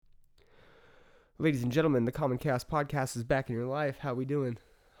Ladies and gentlemen, the Common Chaos Podcast is back in your life. How we doing?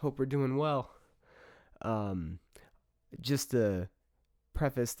 Hope we're doing well. Just to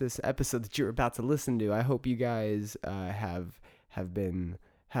preface this episode that you're about to listen to, I hope you guys have been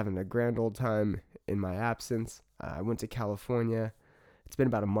having a grand old time in my absence. I went to California. It's been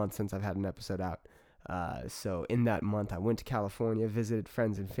about a month since I've had an episode out. So in that month, I went to California, visited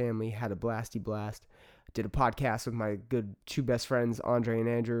friends and family, had a blasty blast, did a podcast with my two best friends, Andre and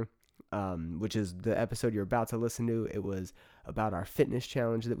Andrew. Which is the episode you're about to listen to. It was about our fitness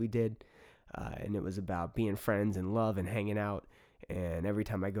challenge that we did, and it was about being friends and love and hanging out. And every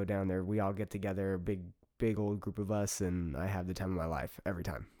time I go down there, we all get together, big old group of us, and I have the time of my life every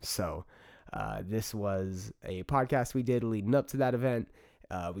time. So this was a podcast we did leading up to that event.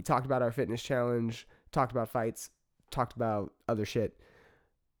 We talked about our fitness challenge, talked about fights, talked about other shit,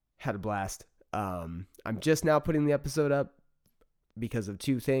 had a blast. I'm just now putting the episode up because of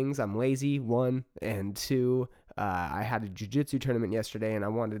two things. I'm lazy, one, and two, I had a jiu-jitsu tournament yesterday, and I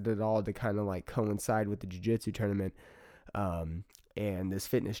wanted it all to kind of like coincide with the jiu-jitsu tournament, and this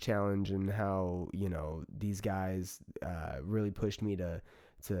fitness challenge, and how, you know, these guys really pushed me to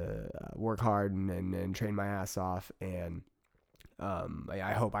work hard and train my ass off, and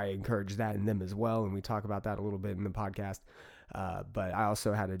I hope I encourage that in them as well, and we talk about that a little bit in the podcast. But I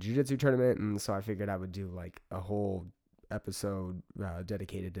also had a jiu-jitsu tournament, and so I figured I would do like a whole episode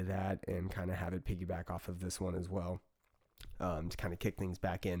dedicated to that and kind of have it piggyback off of this one as well, to kind of kick things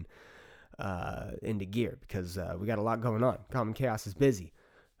back into gear, because we got a lot going on. Common Chaos is busy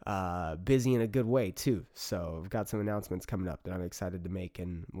in a good way too. So I've got some announcements coming up that I'm excited to make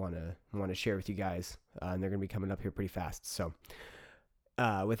and want to share with you guys, and they're going to be coming up here pretty fast. So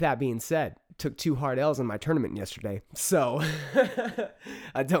with that being said, took 2 hard L's in my tournament yesterday, so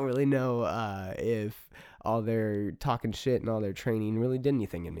I don't really know if all their talking shit and all their training really did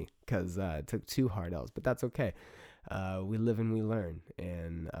anything in me, because it took 2 hard L's, but that's okay. We live and we learn,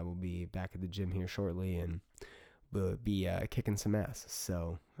 and I will be back at the gym here shortly, and we'll be kicking some ass.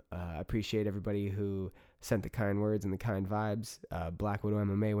 So I appreciate everybody who sent the kind words and the kind vibes. Black Widow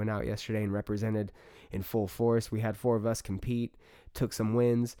MMA went out yesterday and represented in full force. We had 4 of us compete, took some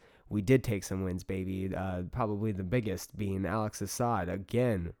wins. We did take some wins, baby. Probably the biggest being Alex Assad,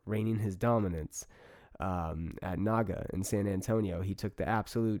 again, reigning his dominance at Naga in San Antonio. He took the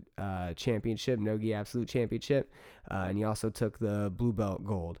Absolute Championship, Nogi Absolute Championship, and he also took the Blue Belt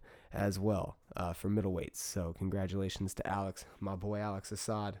Gold as well for middleweights. So congratulations to Alex, my boy Alex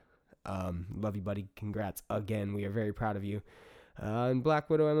Assad. Love you, buddy. Congrats again. We are very proud of you. And Black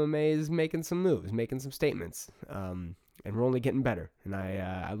Widow MMA is making some moves, making some statements, and we're only getting better. And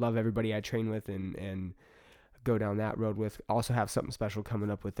I love everybody I train with and go down that road with. Also have something special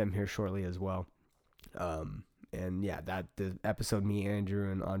coming up with them here shortly as well. And yeah, that the episode me,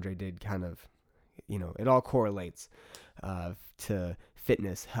 Andrew, and Andre did kind of, you know, it all correlates to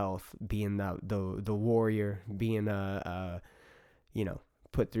fitness, health, being the warrior, being you know,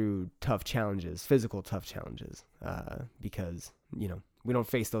 put through tough challenges, physical tough challenges, because, you know, we don't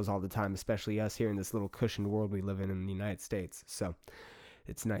face those all the time, especially us here in this little cushioned world we live in the United States. So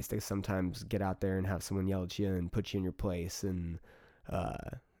it's nice to sometimes get out there and have someone yell at you and put you in your place, and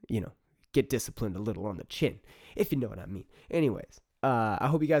you know, get disciplined a little on the chin, if you know what I mean. Anyways, I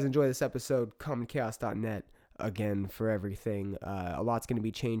hope you guys enjoy this episode. CommonChaos.net, again, for everything. A lot's going to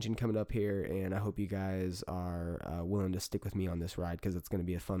be changing coming up here, and I hope you guys are willing to stick with me on this ride, because it's going to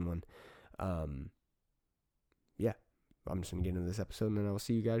be a fun one. Yeah, I'm just going to get into this episode, and then I will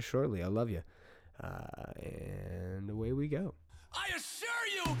see you guys shortly. I love you. And away we go. I assure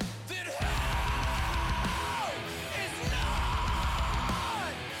you that hell is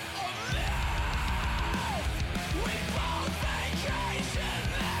not a myth. We both vacation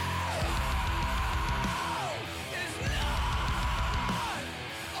there. Hell is not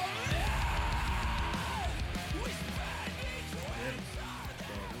a myth. We spend each winter.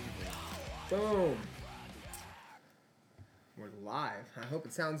 Boom. We're live. I hope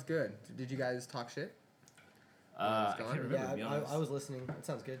it sounds good. Did you guys talk shit? I can't remember, to be Yeah, honest. I was listening. It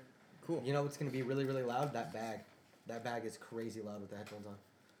sounds good. Cool. You know what's going to be really, really loud? That bag. That bag is crazy loud with the headphones on.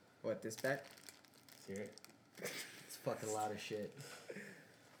 What, this bet? Let's hear it. It's fucking loud as shit.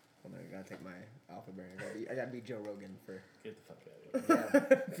 Hold on, I gotta take my alpha bearing. I gotta be Joe Rogan for Get the fuck out of here.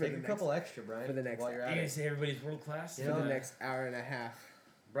 Yeah. For Take the a couple extra, Brian. for the next- while you're You at gonna it. say everybody's world class? You for know, the next hour and a half.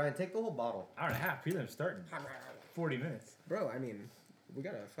 Brian, take the whole bottle. Hour and a half. Prelims starting. 40 minutes. Bro, I mean, we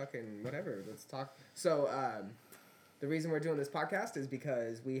gotta fucking whatever. Let's talk. So, the reason we're doing this podcast is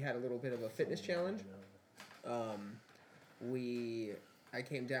because we had a little bit of a fitness challenge. We I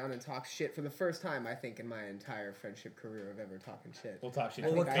came down and talked shit for the first time, I think, in my entire friendship career of ever talking shit. We'll talk shit.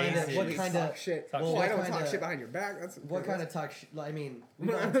 Well, what I kind of- actually what kind of- talk shit? Talk Well, shit. I don't What talk kinda- shit behind your back. That's What kind of talk? I mean,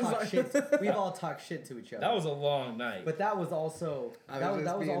 we've all I was talked like- shit. We've all talked shit to each other. That was a long night. But that was also I that was was, just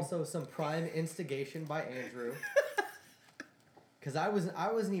that was being- also some prime instigation by Andrew. Because I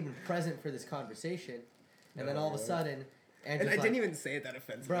wasn't even present for this conversation, and then all of a sudden, Andrew's And I like, didn't even say it that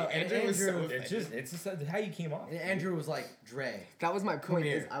offensively. Bro, and Andrew was so Andrew- offended. it's just how you came off. and Andrew was like, Dre. That was my point.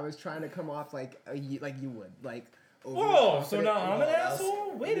 here. Is I was trying to come off like like you would, like. Whoa! So overconfident now and I'm an all else.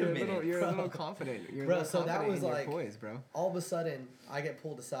 asshole. Wait a You're minute. Little, you're a bro. little confident. You're Bro, a little so that confident was in your like- poise, bro. All of a sudden, I get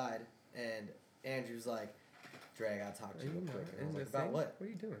pulled aside, and Andrew's like, Dre, I gotta talk to you real quick. And I was like, about what? What are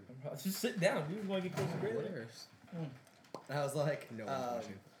you doing? Just sit down, dude. Want to get closer to Grayling? Where's? And I was like, No one's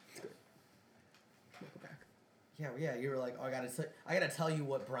watching. It's good. Go back. yeah. You were like, oh, I gotta tell you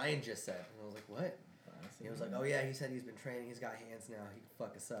what Brian just said. And I was like, what? And he was like, oh yeah, he said he's been training. He's got hands now. He can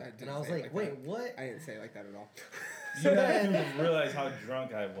fuck us up. I And didn't I was say it like, like wait, what? I didn't say it like that at all. You So didn't then- even realize how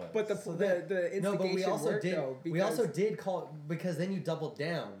drunk I was. But the So the then- the instigation No, but we also worked, did. though, We because- also did call because then you doubled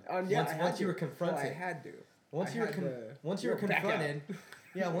down. Yeah, I had once you to. were confronted. Well, I had to. Once I you were had con- to- once you were back out. confronted,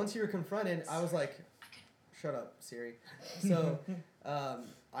 yeah. Once you were confronted, I was like, "Shut up, Siri." So,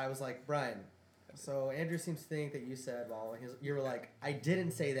 I was like, "Brian." So Andrew seems to think that you said, "Well," you were like, "I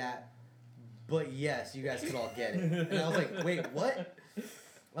didn't say that, but yes, you guys could all get it." And I was like, "Wait, what?"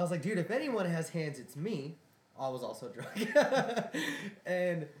 I was like, "Dude, if anyone has hands, it's me." I was also drunk,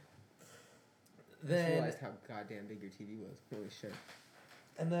 and I just then realized how goddamn big your TV was. Holy shit.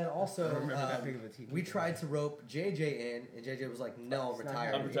 and then also I don't remember that big of a TV. we tried to rope JJ in, and JJ was like, "No, I'm It's not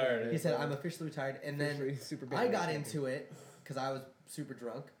retired." I'm retired. He said, "I'm officially retired," and then Officially super big I got champion. into it because I was super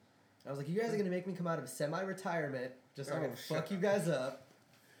drunk. I was like, "You guys are gonna make me come out of semi-retirement just so I Oh, can shut fuck you guys up."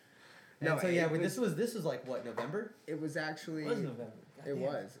 No, And so yeah, it this was like what, November? It was actually. It was November. It Goddamn.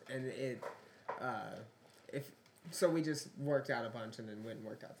 was, and it, if so, we just worked out a bunch and then went and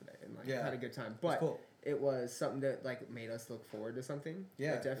worked out today and like Yeah. had a good time. It was But cool. it was something that like made us look forward to something.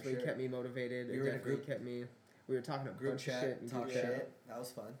 Yeah, it for definitely sure. kept me motivated. We It were in a definitely group- kept me. We were talking a Group bunch of shit chat, in talk group shit. chat. That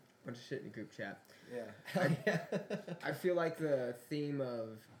was fun. Bunch of shit in group chat. Yeah. Hell yeah. I feel like the theme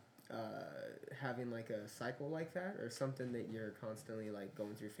of having like a cycle like that, or something that you're constantly like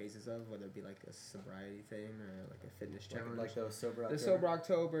going through phases of, whether it be like a sobriety thing or like a fitness challenge. like those sober. The sober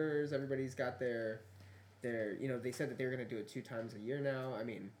Octobers, everybody's got their they said that they were gonna do it 2 times a year now. I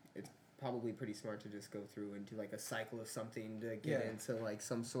mean, it's probably pretty smart to just go through and do like a cycle of something to get Yeah. into like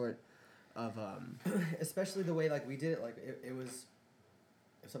some sort of Especially the way like we did it, like it was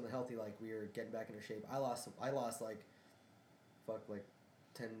something healthy. Like we were getting back into shape. I lost like, fuck, like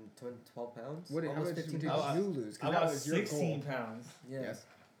 10, 12 pounds. how Almost much 15 did pounds. you lose? 'Cause I that lost was your 16 goal. pounds Yeah. Yes.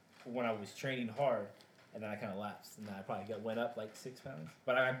 when I was training hard, and then I kind of lapsed, and then I probably went up like 6 pounds.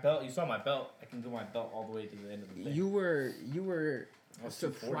 But my belt, you saw my belt. I can do my belt all the way to the end of the thing. You were I was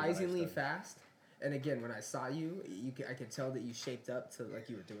 240 when I surprisingly started. fast. And again, when I saw you, I could tell that you shaped up to like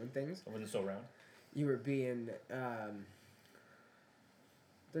you were doing things. I wasn't so round. You were being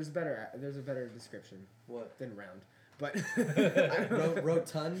there's a better description What? than round, but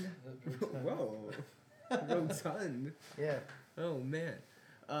Rotund. whoa, rotund. Yeah. Oh man,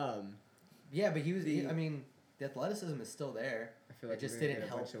 Yeah, but he was. The- I mean, the athleticism is still there. I feel It like just we're gonna didn't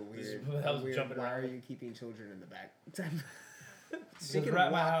get a bunch help. of This weird. I was weird jumping why around. are you keeping children in the back? Since we're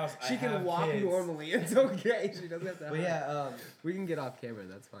at my house, I She can have walk kids. normally. It's okay. She doesn't have to. But yeah, we can get off camera.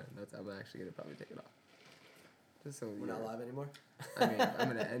 That's fine. I'm actually gonna probably take it off. Just so we're not you're- live anymore. I mean, I'm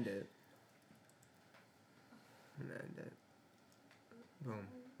gonna end it. I'm gonna end it. Boom.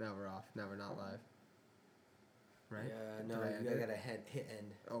 Now we're off. Now we're not live. Right? Yeah, no, Did I you end gotta it? hit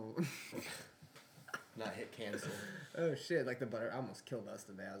end, Oh. not hit cancel. Oh shit! Like the butter. I almost killed us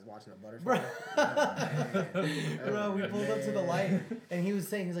today. I was watching a butterfly. Bro, we pulled up to the light, and he was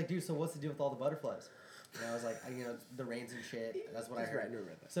saying, he's like, dude, so what's the deal with all the butterflies? And I was like, you know, the rains and shit. That's what I Just heard. right, never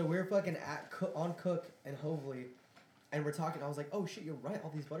read that. So we're fucking on Cook and Hoveley, and we're talking. I was like, oh shit, you're right,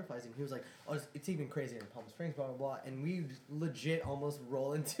 all these butterflies. And he was like, oh, it's even crazier in Palm Springs, blah, blah, blah. And we legit almost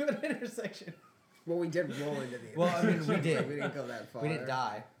roll into an intersection. Well, we did roll into the. Well, I mean, we did. We didn't go that far. We didn't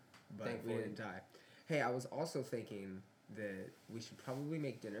die. but thankfully. we didn't die. Hey, I was also thinking that we should probably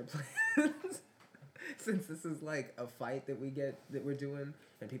make dinner plans. Since this is like a fight that we're doing,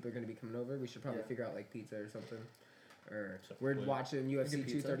 and people are gonna be coming over, we should probably Yeah. figure out like pizza or something. Or So we're we- watching UFC do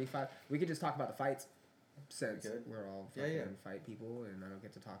pizza. 235. We could just talk about the fights, since could. we're all Yeah, fucking yeah. fight people, and I don't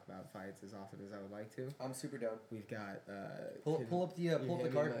get to talk about fights as often as I would like to. I'm super down. We've got Pull up the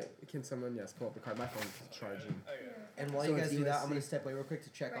card. Can someone pull up the card? My phone's charging. And while So you guys it's do that, I'm USC. gonna step away real quick to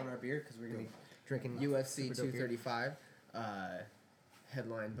check on our beer because we're gonna be drinking UFC super dope beer. 235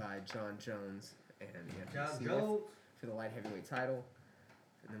 headlined by John Jones and Anthony John Smith Jones. for the light heavyweight title.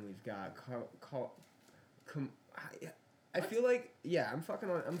 And then we've got I feel like I'm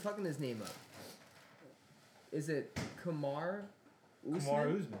fucking his name up. Is it Kamar Usman?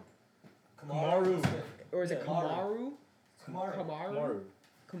 Kamaru Usman. Kamaru. Kamaru. Or is it Yeah, Kamaru? Kamaru. Kamaru.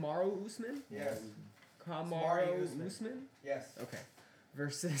 Kamaru Usman? Yes. Kamaru Usman. Usman? Yes. Okay.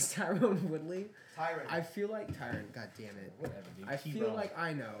 Versus Tyrone Woodley. Tyrant. I feel like Tyrone. God damn it. Whatever, dude. I Keep feel on. like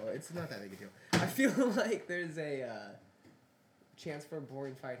I know it's not that big a deal. I feel like there's a chance for a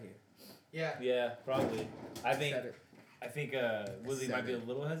boring fight here. Yeah. Yeah, probably. I think. Said it. I think Woodley might be a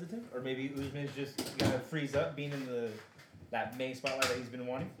little hesitant, or maybe Usman's just gonna freeze up, being in that main spotlight that he's been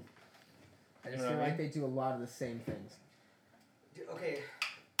wanting. I You just know feel what I like they do a lot of the same things. Okay.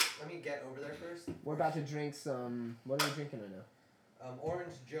 Let me get over there first. We're about to drink some. What are we drinking right now?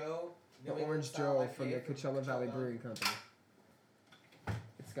 Orange Joe. The New England Orange style Joe IPA from the Coachella Valley Brewing Company.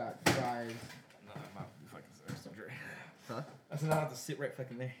 It's got fries. No, I'm not fucking thirsty. Huh? I said I have to sit right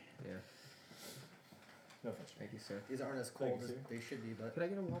fucking there. Yeah. No offense. Thank you, sir. These aren't as cold Thank as you, they should be, but Could I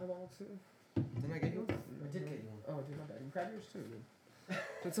get a water bottle too? didn't I get you one? I did get you one. Oh, dude, my bad. You grab yours too, dude.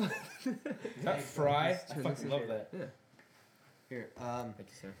 That's all. Is that fry? I Turn fucking this love in. that. Yeah. Here. Thank you,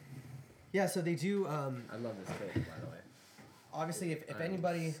 sir. Yeah. So they do. I love this cake, by the way. Obviously, if I'm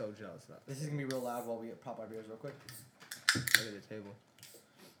anybody, so jealous about this is gonna be real loud while we pop our beers real quick. Under the table.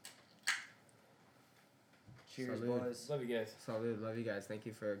 Cheers, Salud. boys. Love you guys. Salud. Love you guys. Thank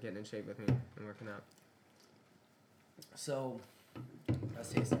you for getting in shape with me and working out. So, that's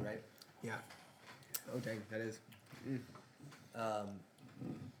tasty, right? Yeah. Oh dang, that is.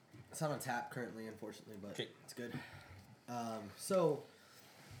 It's not on tap currently, unfortunately, but Okay. it's good. So,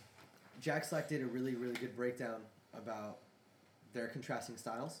 Jack Slack did a really, really good breakdown about their contrasting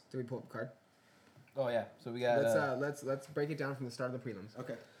styles. Did we pull up a card? Oh yeah. So we got. Let's break it down from the start of the prelims.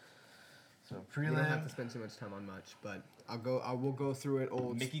 Okay. so We don't have prelim. to spend too much time on much, but we'll go through it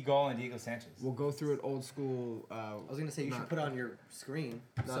old. Mickey Gall and Diego Sanchez. We'll go through it old school. I was gonna say you should not- put on your screen.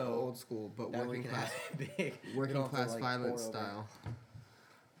 Not so old school, but that way we working can class. have it big. We Working don't have to, class like, violence pour over. style.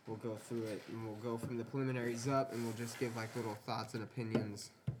 We'll go through it and we'll go from the preliminaries up and we'll just give like little thoughts and opinions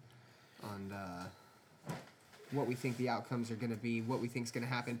on what we think the outcomes are going to be, what we think is going to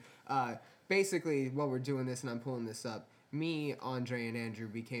happen. Basically, while we're doing this and I'm pulling this up, me, Andre, and Andrew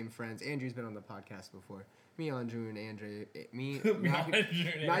became friends. Andrew's been on the podcast before. Me, Andrew, and Andre,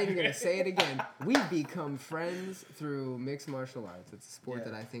 not even going to say it again. We've become friends through mixed martial arts. It's a sport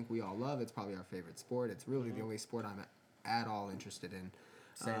Yeah. that I think we all love. It's probably our favorite sport. It's really the only sport I'm at all interested in.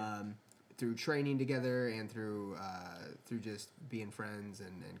 Same. Through training together and through just being friends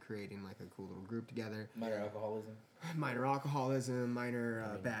and creating like a cool little group together. Minor alcoholism. Minor alcoholism, minor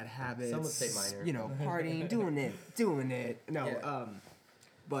bad habits. Some would say minor. You know, partying, doing it. No, Yeah.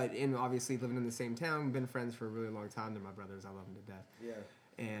 but obviously living in the same town, we've been friends for a really long time. They're my brothers. I love them to death. Yeah.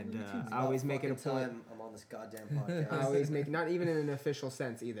 And It's I always about make it a fucking point. time I'm on this goddamn podcast. I always make not even in an official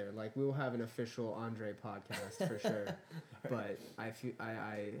sense either. Like we'll have an official Andre podcast for sure. But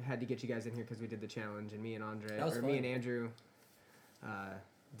I had to get you guys in here because we did the challenge and me and Andre That was or me and fun. Andrew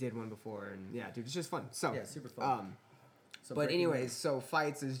did one before and yeah, dude, it's just fun. So Yeah, super fun. So but breaking anyways, so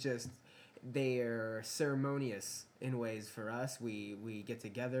fights is just they're ceremonious in ways for us. We get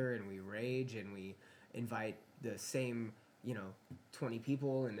together and we rage and we invite the same 20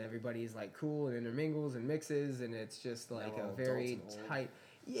 people and everybody's like cool and intermingles and mixes and it's just like Now a all very adults and old. tight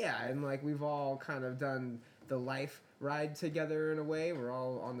and like we've all kind of done the life ride together in a way. We're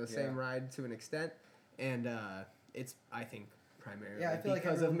all on the same Yeah. ride to an extent and it's I think primarily Yeah, I feel like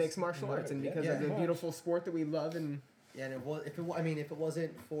because of everyone's- mixed martial arts and Yeah. because Yeah. of the beautiful sport that we love and Yeah, and if it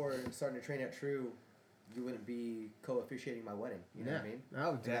wasn't for starting to train at True, you wouldn't be co-officiating my wedding. You know what I mean?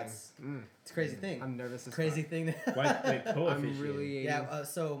 Oh dang. that's- Mm. It's a crazy thing. I'm nervous as Crazy fuck. thing. Why, wait, I'm really Yeah.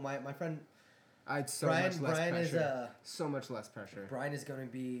 So my friend I had so Brian much less Brian pressure. is so much less pressure. Brian is going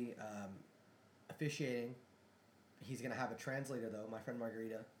to be officiating. He's going to have a translator though. My friend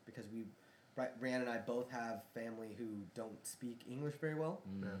Margarita, because Brian and I both have family who don't speak English very well.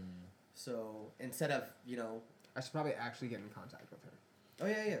 Yeah. So instead of I should probably actually get in contact with her. oh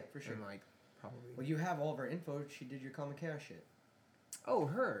yeah, for sure. And like probably. Well, you have all of her info. She did your Common Chaos shit. Oh,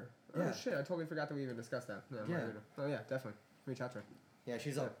 her. Yeah. Oh shit! I totally forgot that we even discussed that. Yeah. Yeah. Margarita. Oh yeah, definitely. Reach out to her. Yeah,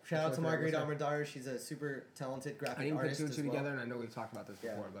 she's Yeah, a shout out she's to a great Margarita listener. Armadar. She's a super talented I graphic didn't put artist two and as two well. together, and I know we've talked about this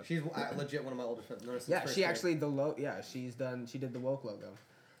Yeah, before, but she's legit one of my oldest friends. Noticed yeah, since she first actually she did the woke logo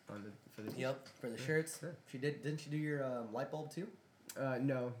on the for the grade. Yep, for the shirts. Yeah. She did. Didn't she do your light bulb too?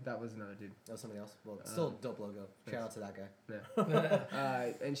 No, that was another dude. That was somebody else. Well, still dope logo. Shout yes. out to that guy.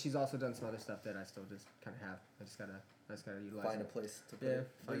 Yeah. And she's also done some other stuff that I still just kind of have. I just gotta utilize. Find a it. place to put Yeah. it.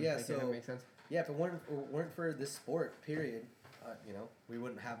 But yeah, Make it so make sense. yeah, if it weren't for this sport, period, you know, we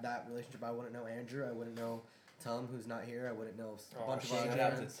wouldn't have that relationship. I wouldn't know Andrew. I wouldn't know Tom, who's not here. I wouldn't know a bunch of our shout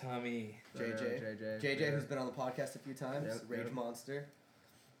out friends. to Tommy. JJ, yeah. who's been on the podcast a few times. Yep, Rage yep. Monster.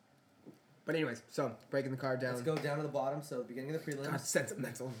 But anyways, so breaking the card down. Let's go down to the bottom. So beginning of the prelims. God, send some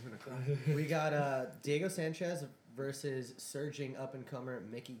next one. We got Diego Sanchez versus surging up and comer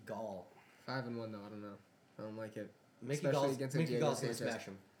Mickey Gall. 5-1 though. I don't know. I don't like it. Mickey Especially against a Gall's Diego gonna Sanchez. smash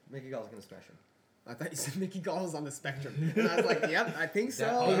him. Mickey Gall's gonna smash him. I thought you said Mickey Gall was on the spectrum, and I was like, "Yep, I think so."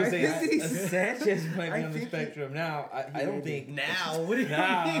 I was gonna say, I think he's- Sanchez might be I on the think he- spectrum now. I don't think Now, what do you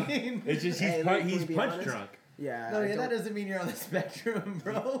Nah. mean? It's just Hey, he's look, he's to be punch honest, drunk. Yeah, No, I yeah, that don't- doesn't mean you're on the spectrum,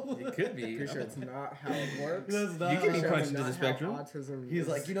 bro. It could be. Pretty sure it's not how it works. That's not You can be how- punched into Not the how spectrum. Autism He's is.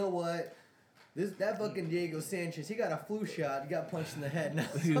 like, you know what? That fucking Diego Sanchez, he got a flu shot. He got punched in the head. Now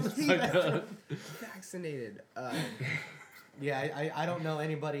He was fucked up. vaccinated. Yeah, I don't know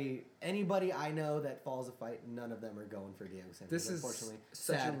anybody I know that falls a fight. None of them are going for Diego Sanchez. This is unfortunately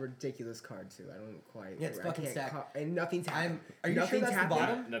such sad. a ridiculous card too. I don't quite. Yeah, it's I fucking can't sad. And nothing's happened. Are you sure Nothing's that's the happened.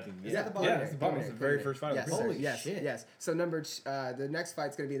 bottom? Nothing. Is yeah. that the bottom? Yeah, it's the bottom. It's the very first fight. Yes. Of the Holy prelims. yes, shit. yes. So the next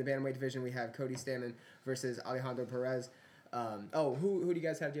fight's gonna be in the bantamweight division. We have Cody Stamann versus Alejandro Perez. Who do you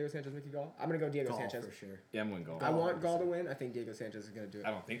guys have? Diego Sanchez, Mickey Gall? I'm gonna go Diego Gall Sanchez. for sure. Yeah, I'm going goal. I want Gall to win. I think Diego Sanchez is gonna do it.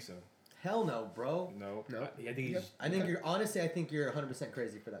 I don't think so. Hell no, bro. No. No. I think he's. I think you're honestly. I think you're 100%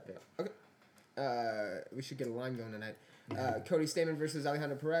 crazy for that pick. We should get a line going tonight. Cody Stamann versus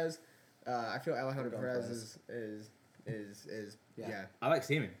Alejandro Perez. I feel Alejandro Go Perez is Yeah. yeah. I like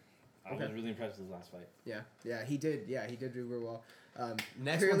Seaman. I Okay. was really impressed with his last fight. Yeah, he did. Yeah, he did do real well.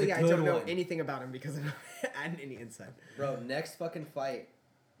 Next Clearly, one's a I good don't know one. anything about him because I don't add any insight. Bro, next fucking fight,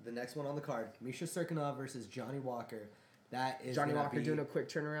 the next one on the card, Misha Serkinov versus Johnny Walker. That is Johnny gonna Walker be- doing a quick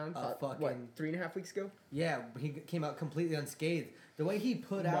turnaround. a What, fucking- 3.5 weeks ago? Yeah, he came out completely unscathed. The way he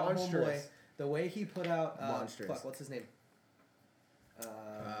put out homeboy, Monstrous. the way he put out Monstrous. fuck, what's his name?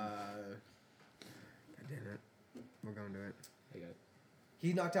 God damn it. We're going to it.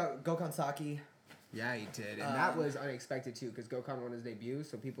 He knocked out Gokhan Saki. Yeah, he did, and that Um, was unexpected too, because Gokhan won his debut,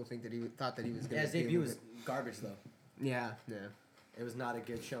 so people thought that he was going Yeah, his debut was garbage though. Yeah. It was not a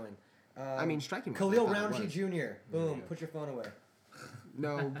good showing. I mean, striking. Khalil was, I thought it Roundtree was. Jr. Boom, Yeah. put your phone away.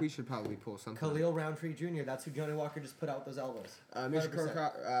 No, we should probably pull something. Khalil Roundtree Jr. That's who Johnny Walker just put out with those elbows. Misha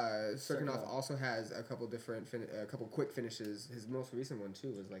 100%. Serkinov also has a couple different, a couple quick finishes. His most recent one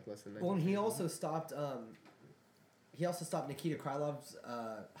too was like less than. Well, and 90 he seconds. also stopped. He also stopped Nikita Krylov's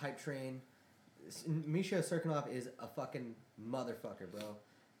hype train. Misha Serkinov is a fucking motherfucker, bro.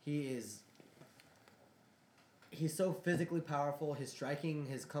 He's so physically powerful. His striking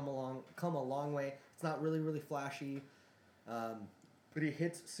has come a long way. It's not really flashy, but he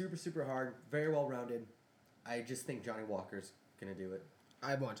hits super hard. Very well rounded. I just think Johnny Walker's gonna do it.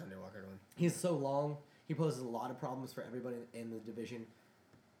 I want Johnny Walker to win. He's so long. He poses a lot of problems for everybody in the division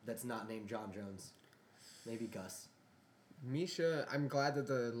that's not named John Jones. Maybe Gus. Misha, I'm glad that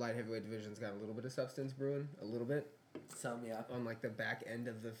the light heavyweight division's got a little bit of substance brewing, a little bit Some, yeah. on like the back end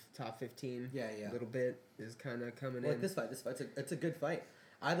of the top 15. Yeah. A little bit is kind of coming Like in. this fight's it's a good fight.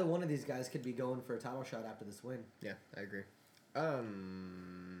 Either one of these guys could be going for a title shot after this win. Yeah, I agree.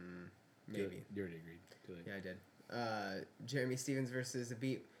 Maybe. You already agreed. Too late. Yeah, I did. Jeremy Stevens versus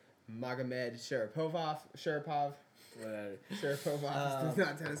Zabit Magomed Sharapov. Whatever. Sharapov is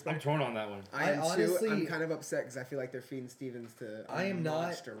not tennis I'm player. torn on that one. I I'm honestly- kind of upset because I feel like they're feeding Stevens to a I am not-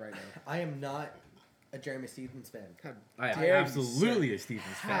 monster right now. I am not a Jeremy Stevens fan, How I am dare you, absolutely a Stevens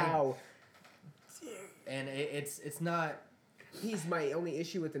fan. How? and it's not. He's my only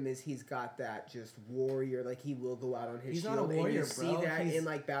issue with him is he's got that just warrior, like he will go out on his He's shield. not a warrior, and you bro. see that He's- in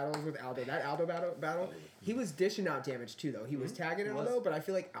like battles with Aldo. That Aldo battle, he was dishing out damage too though. He was tagging He was. Aldo, but I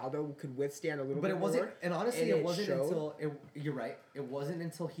feel like Aldo could withstand a little But bit it wasn't, more. and honestly, and it it wasn't showed. until you're right. It wasn't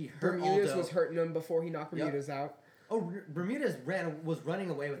until he hurt Bermudez Aldo. was hurting him before he knocked Yep. Bermudez out. Oh, Bermudez was running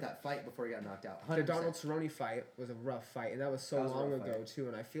away with that fight before he got knocked out. 100%. The Donald Cerrone fight was a rough fight, and that was so That was a long rough ago fight. too.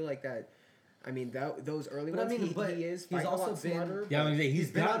 And I feel like that. I mean, those early But I ones, mean, but he is he's fighting also a lot been- smarter. Yeah, I but- mean, He's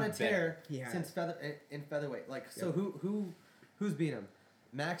been on a gotten tear He has. since in featherweight. Like, so Yep. who's beat him?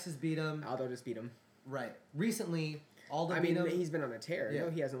 Max has beat him. Aldo just beat him. Right. Recently, Aldo I beat mean, him. he's been on a tear. Yeah. No,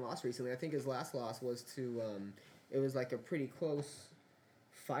 he hasn't lost recently. I think his last loss was to. It was like a pretty close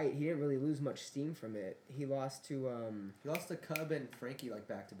fight. He didn't really lose much steam from it. He lost to. He lost to Cub and Frankie like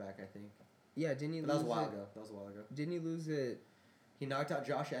back to back, I think. Yeah, didn't he But lose that was a while it? ago. That was a while ago. Didn't he lose it He knocked out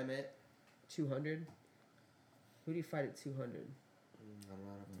Josh Emmett. 200? Who did he fight at 200?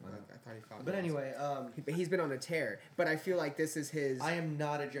 I thought he fought. But anyway, But he's been on a tear. But I feel like this is his. I am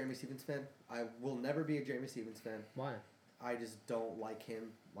not a Jeremy Stevens fan. I will never be a Jeremy Stevens fan. Why? I just don't like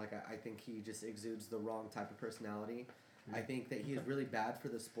him. Like, I think he just exudes the wrong type of personality. I think that he's really bad for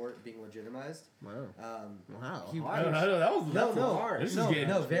the sport being legitimized. Wow. Wow. I don't know. That was No, This is no, getting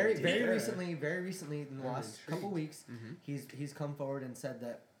no. Very deep. recently, in the I'm last intrigued. couple weeks, Mhm. he's come forward and said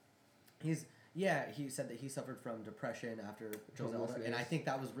that he said that he suffered from depression after Joe Zelda, and I think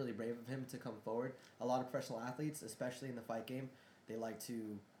that was really brave of him to come forward. A lot of professional athletes, especially in the fight game, they like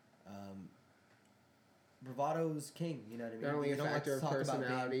to. Bravado's king, you know what I mean? Not only You a don't like factor to of talk about being-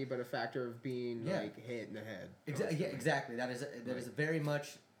 personality, but a factor of being Yeah. like hit in the head. Yeah, exactly. That is very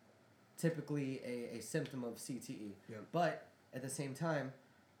much typically a symptom of CTE. Yep. But at the same time,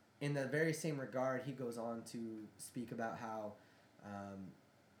 in the very same regard, he goes on to speak about how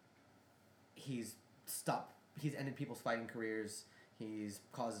he's ended people's fighting careers. He's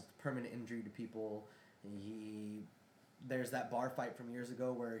caused permanent injury to people. There's that bar fight from years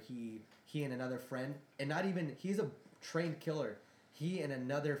ago where he and another friend, and not even, he's a trained killer. He and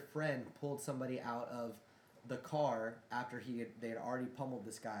another friend pulled somebody out of the car after they had already pummeled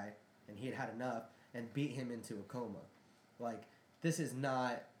this guy, and he had had enough, and beat him into a coma. Like, this is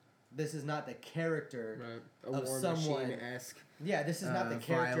not the character Right. A of War someone. Machine-esque. Yeah, this is not the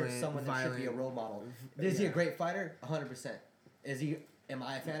character of violent- someone that should be a violent- role model. Is he a yeah. great fighter? 100%. Am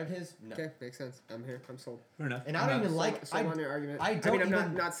I a fan of his? No. Okay, makes sense. I'm here. I'm sold. Fair enough. And I don't even like. Sold on your argument. I mean, don't I'm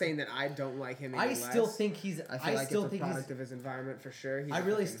even. not saying that I don't like him. I any still less. think he's. I feel like still it's a think product he's. of his environment for sure. He's I a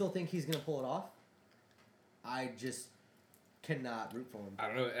really fucking- still think he's gonna pull it off. I just cannot root for him. I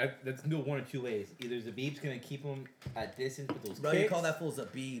don't know. That's no one or two ways. Either Zabib's gonna keep him at distance with those Bro, kicks. you call that fool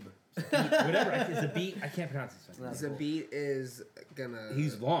Zabib. Whatever. Zabib. I can't pronounce his name. That's The cool. beat is gonna.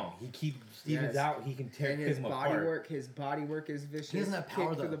 He's long. He keeps Stevens Yes. out. He can tear and his him body apart. work. His body work is vicious. He doesn't have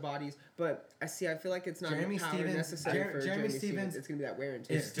power, Kick through though. the bodies, but I feel like it's not Jeremy power Stevens- necessary Jer- for Jeremy Jeremy Stevens It's gonna be that wear and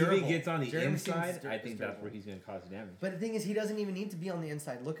tear. If is Steven durable. gets on the Jeremy Stevens inside, I think is that's durable. where he's gonna cause damage. But the thing is, he doesn't even need to be on the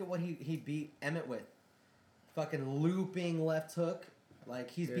inside. Look at what he beat Emmett with. Fucking looping left hook.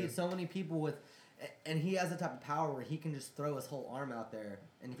 Like, he's Yeah. beat so many people with. And he has the type of power where he can just throw his whole arm out there.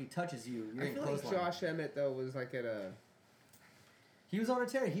 And if he touches you, you're I in feel like clothesline. Josh Emmett though was like at a. He was on a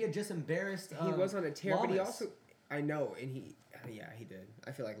tear. He had just embarrassed. He was on a tear, but he Lamas. also. I know, and he. Yeah, he did.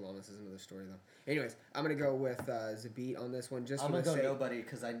 I feel like Lamas is another story though. Anyways, I'm gonna go with Zabit on this one. Just I'm for gonna the go sake- nobody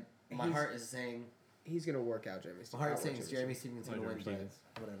because my He's- heart is saying. He's gonna work out Jeremy. My Stevens. heart is I'll saying watch Jeremy Stevens gonna win, Jeremy but Stevens.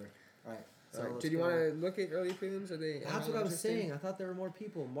 whatever. All right. So Alright, let's did you go want on. to look at early prelims? Are they? That's what I was saying. I thought there were more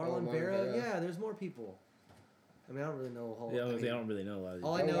people. Marlon Marlon Vera. Vera. Yeah, there's more people. I mean, I don't really know a whole. Yeah, I mean, they don't really know a lot of these.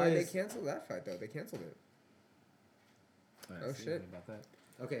 all I Oh, know why is- they canceled that fight though? They canceled it. Oh, shit. About that.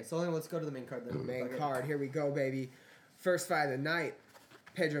 Okay, so let's go to the main card then. Main Okay. card. Here we go, baby. First fight of the night.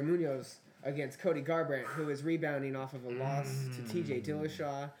 Pedro Munoz against Cody Garbrandt, who is rebounding off of a loss to TJ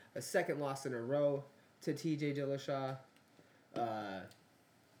Dillashaw, a second loss in a row to TJ Dillashaw.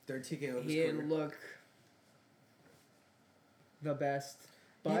 Third TKO of his He didn't career. look the best,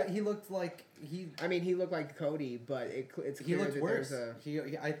 but he looked like he I mean, he looked like Cody, but it's he clear looked that worse.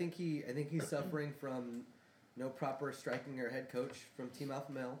 there's a I think he's suffering from no proper striking or head coach from Team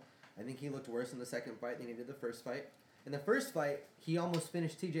Alpha Male. I think he looked worse in the second fight than he did the first fight. In the first fight, he almost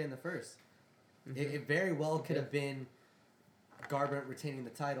finished TJ in the 1st. It very well could have been Garbrandt retaining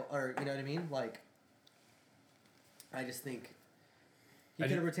the title, or you know what I mean? Like, I just think he I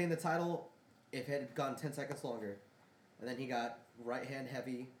could have ju- retained the title if it had gone 10 seconds longer. And then he got right hand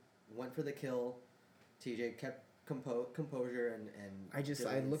heavy, went for the kill. TJ kept composure and I did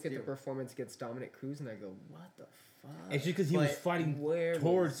look at the steal. performance against Dominic Cruz and I go, what the fuck? It's just because he was But fighting where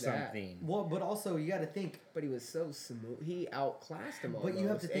towards was that? something. Well, but also you got to think. But he was so smooth. He outclassed him But you have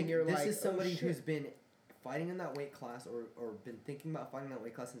almost, to and think you're this like, is somebody oh, shit. who's been fighting in that weight class or been thinking about fighting in that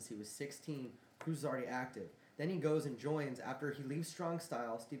weight class since he was 16. Cruz is already active. Then he goes and joins after he leaves Strong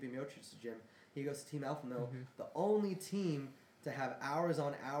Style, Stipe Miocic's gym. He goes to Team Alpha Male, the only team to have hours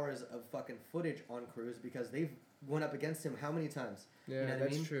on hours of fucking footage on Cruz because they've went up against him how many times? Yeah, You know what I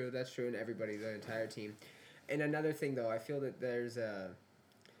that's mean? true. That's true. And everybody, the entire team. And another thing, though, I feel that there's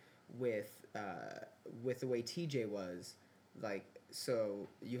with the way TJ was, like, so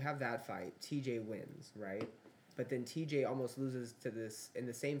you have that fight. TJ wins, right? But then TJ almost loses to this in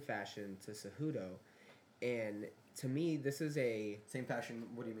the same fashion to Cejudo, and to me, this is a Same fashion.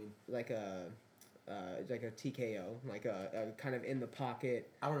 What do you mean? like a TKO, like a kind of in the pocket.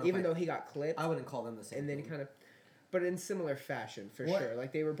 I don't know. Even though he got clipped, I wouldn't call them the same. and then he thing. kind of, but in similar fashion for What- sure.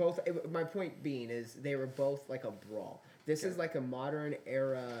 Like they were both. My point being is they were both like a brawl. This is like a modern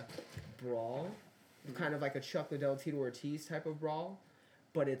era brawl, kind of like a Chuck Liddell, Tito Ortiz type of brawl.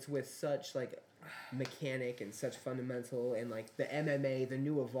 but it's with such like mechanic and such fundamental and like the MMA, the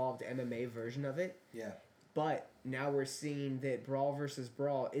new evolved MMA version of it. Yeah. But now we're seeing that brawl versus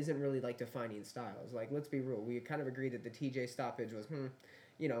brawl isn't really like defining styles. Like, let's be real. We kind of agreed that the TJ stoppage was,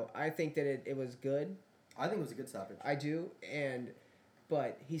 you know, I think that it was good. I think it was a good stoppage. I do,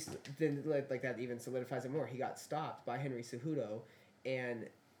 but he's then like that even solidifies it more. He got stopped by Henry Cejudo, and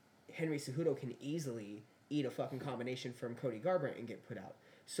Henry Cejudo can easily eat a fucking combination from Cody Garbrandt and get put out.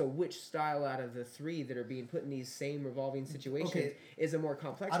 So which style out of the three that are being put in these same revolving situations is a more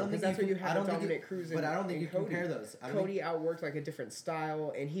complex one? Because that's what you have with Dominic Cruz and But I don't think you Cody. compare those. Cody outworked like a different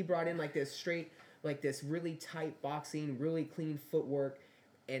style, and he brought in like this straight, like this really tight boxing, really clean footwork,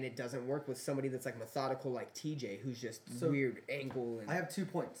 and it doesn't work with somebody that's like methodical like TJ, who's just weird angle. And I have 2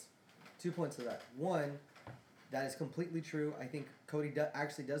 points. 2 points to that. One, that is completely true. I think Cody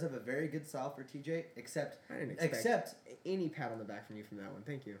actually does have a very good style for TJ, except I didn't expect any pat on the back from you from that one.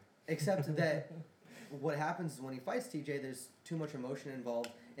 Thank you. Except that what happens is when he fights TJ, there's too much emotion involved,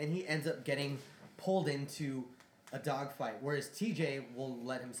 and he ends up getting pulled into a dogfight, whereas TJ will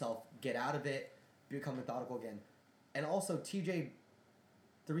let himself get out of it, become methodical again. And also, TJ,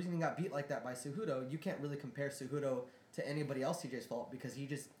 the reason he got beat like that by Cejudo, you can't really compare Cejudo to anybody else TJ's fault, because he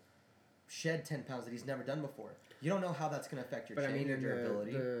just shed 10 pounds that he's never done before. You don't know how that's going to affect your chin, your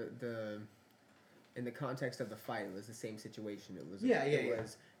durability. In the context of the fight, it was the same situation. It was it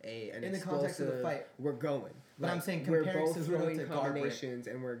was an in the context of the fight. We're going. But I'm saying we're comparing both Cejudo throwing to combinations,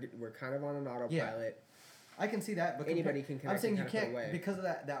 and we're kind of on an autopilot. I can see that, but Anybody can connect. I'm saying you kind of can't away. Because of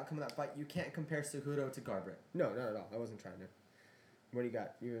the outcome of that fight. You can't compare Cejudo to Garbrandt. No, not at all. I wasn't trying to. What do you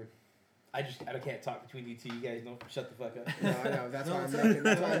got? I can't talk between you two. You guys don't shut the fuck up. No, I know. That's No,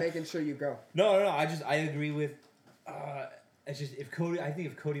 why I'm making sure you go. No. I agree with. It's just if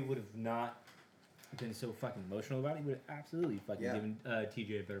Cody would have not been so fucking emotional about it, he would have absolutely fucking given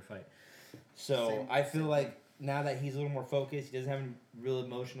TJ a better fight. So I feel like now that he's a little more focused, he doesn't have any real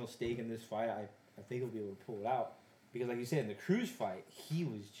emotional stake in this fight. I think he'll be able to pull it out because, like you said, in the Cruz fight, he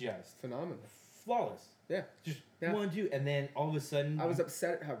was just Phenomenal. flawless. Yeah. Just 1-2, and then all of a sudden, I was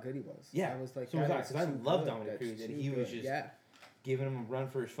upset at how good he was. Yeah. I was like, so was I, because I love Dominic Cruz, and he was just giving him a run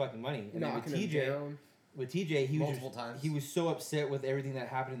for his fucking money. And knocking then with TJ, he was multiple times. He was so upset with everything that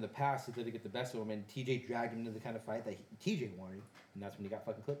happened in the past that they get the best of him, and TJ dragged him into the kind of fight that TJ wanted, and that's when he got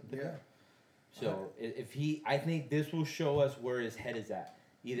fucking clipped. Yeah. So I think this will show us where his head is at.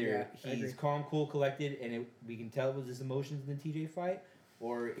 Either he's calm, cool, collected, and we can tell it was his emotions in the TJ fight,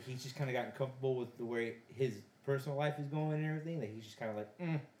 or he's just kind of gotten comfortable with the way his personal life is going and everything. That he's just kind of like,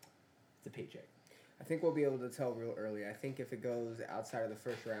 it's a paycheck. I think we'll be able to tell real early. I think if it goes outside of the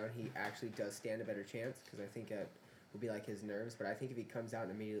first round, he actually does stand a better chance because I think it will be like his nerves. But I think if he comes out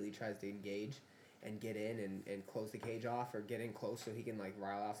and immediately tries to engage and get in and close the cage off or get in close so he can like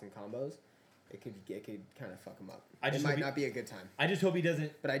rile out some combos, it could kind of fuck him up. It might not be a good time. I just hope he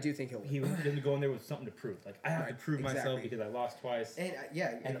doesn't. But I do think he'll win. He doesn't go in there with something to prove. Like I have to prove myself because I lost twice. And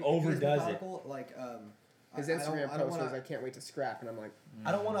and if overdoes it. Like his Instagram post was, "I can't wait to scrap," and I'm like,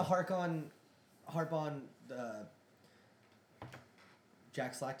 I don't want to harp on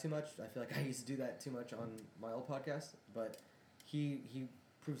Jack Slack too much. I feel like I used to do that too much on my old podcast, but he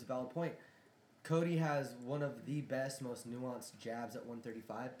proves a valid point. Cody has one of the best, most nuanced jabs at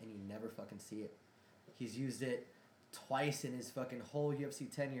 135, and you never fucking see it. He's used it twice in his fucking whole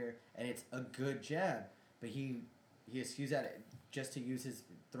UFC tenure, and it's a good jab. But he just used that just to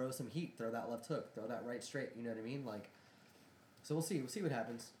throw some heat, throw that left hook, throw that right straight. You know what I mean? Like, so we'll see. We'll see what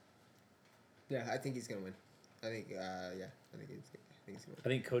happens. Yeah, I think he's gonna win. I think he's gonna win. I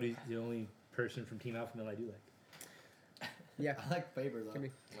think Cody's the only person from Team Alpha Male I do like. Yeah, I like Faber though.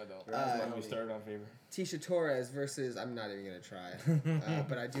 I don't. That's why we started on Faber. Tisha Torres versus, I'm not even going to try,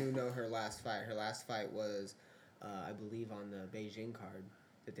 but I do know her last fight. Her last fight was, I believe, on the Beijing card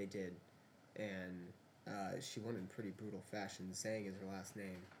that they did, and she won in pretty brutal fashion. Zhang is her last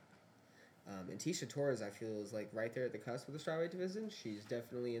name. And Tisha Torres, I feel, is like right there at the cusp of the strawweight division. She's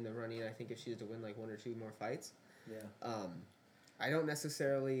definitely in the running. I think if she was to win like 1 or 2 more fights. Yeah. I don't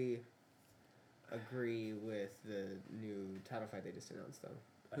necessarily agree with the new title fight they just announced, though.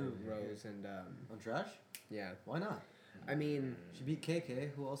 Who? Rose and Andrade? yeah. Why not? I mean, She beat KK.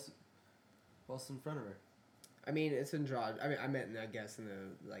 Who else in front of her? I mean, it's Andrade. I mean, I meant, I guess, in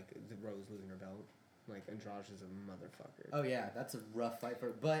the Rose losing her belt. Like, Andrade is a motherfucker. Oh yeah, that's a rough fight for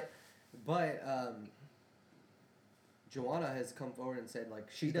her. But Joanna has come forward and said like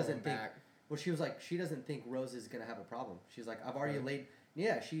she She's doesn't going think. back. Well, she was like she doesn't think Rose is gonna have a problem. She's like I've already laid.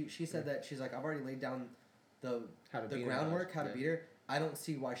 Yeah, she said that she's like I've already laid down the beat her groundwork, up. how to Yeah. beat her. I don't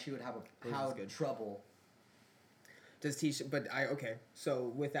see why she would have Rose is good. trouble. Does Tisha? But okay.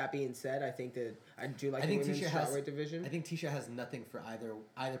 So with that being said, I think that I do like I the think women's Tisha has- strawweight division. I think Tisha has nothing for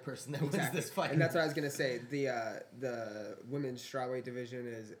either person that wins Exactly. this fight. And that's what I was gonna say. The women's strawweight division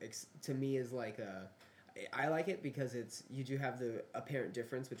is to me is like I like it because you do have the apparent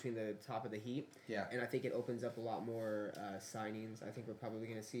difference between the top of the heat. Yeah. And I think it opens up a lot more signings. I think we're probably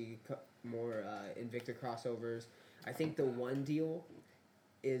gonna see more Invicta crossovers. I think the one deal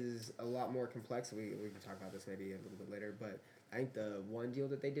is a lot more complex. We can talk about this maybe a little bit later, but I think the one deal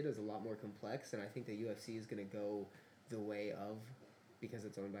that they did is a lot more complex, and I think the UFC is going to go the way of, because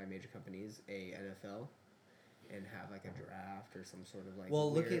it's owned by major companies, a NFL, and have like a draft or some sort of like.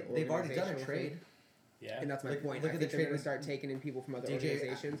 Well, look weird at they've already done a organizational trade. thing. Yeah. And that's my Look- point. look I at think the they're trade going to with start taking in people from other DJ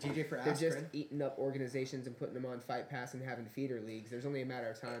organizations. for They're just Askren. eating up organizations and putting them on Fight Pass and having feeder leagues. There's only a matter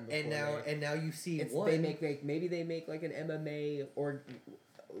of time before And now you see it's, one. they make maybe they make like an MMA or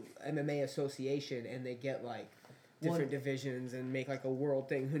MMA association and they get like different divisions and make like a world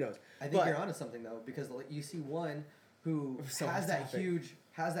thing. Who knows? I think you're onto something though, because you see one who So has off that topic.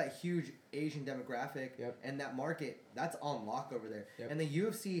 huge Asian demographic Yep. and that market that's on lock over there. Yep. And the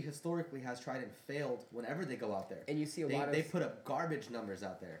UFC historically has tried and failed whenever they go out there. And you see they put up garbage numbers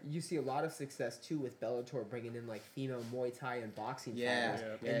out there. You see a lot of success too with Bellator bringing in like female Muay Thai and boxing Yeah.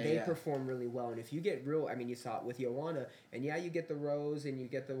 fighters, Yeah, and they yeah. perform really well. And if you get real, I mean, you saw it with Joanna, and yeah, you get the rows and you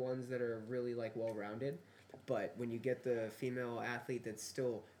get the ones that are really like well rounded, but when you get the female athlete that's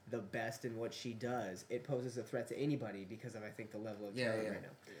still the best in what she does, it poses a threat to anybody because of I think the level of talent right now.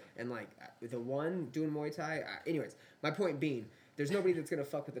 And like the one doing Muay Thai, anyways, my point being, there's nobody that's gonna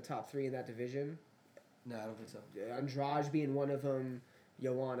fuck with the top three in that division. No, I don't think so. Andrade being one of them,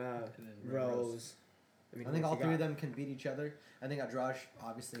 Joanna, And then Rose. I who think else all you three of got? them can beat each other. I think Andrade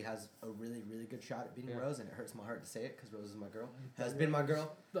obviously has a really, really good shot at beating Yeah. Rose, and it hurts my heart to say it because Rose is my girl. The Has been my Rose.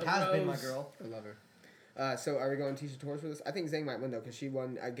 girl. The Has been my Rose. girl. I love her. So are we going Tisha Torres for this? I think Zhang might win though because she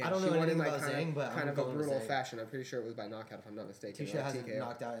won again. I don't she know won in anything like about kind Zhang, of, but I'm kind of a going with brutal Zhang. fashion. I'm pretty sure it was by knockout if I'm not mistaken. Tisha like hasn't TKO.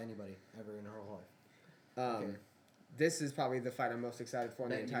 knocked out anybody ever in her whole life. Um, Okay. This is probably the fight I'm most excited for in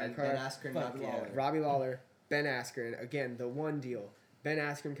the Ben, you entire mean card. Ben Askren, Fuck Robbie yeah. Lawler. Robbie Lawler, Ben Askren. Again, the one deal. Ben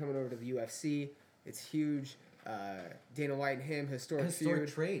Askren coming over to the UFC. It's huge. Dana White and him, historic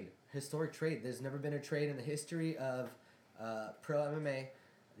feud. Historic trade. There's never been a trade in the history of pro MMA.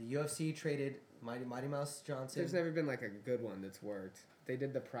 The UFC traded Mighty Mouse Johnson. There's never been like a good one that's worked. They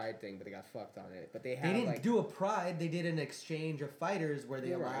did the Pride thing, but they got fucked on it. But they They had didn't like do a pride. They did an exchange of fighters where they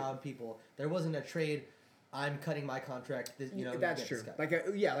You're right. allowed people. There wasn't a trade. I'm cutting my contract. You know, that's you get true. this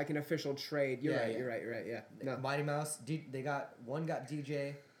guy. Like an official trade. You're Yeah, right. yeah. You're right. You're right. Yeah. No. Mighty Mouse. They got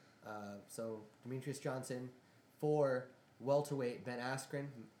DJ. So Demetrius Johnson. For welterweight Ben Askren.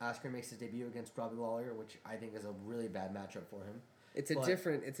 Askren makes his debut against Robbie Lawler, which I think is a really bad matchup for him. It's a But-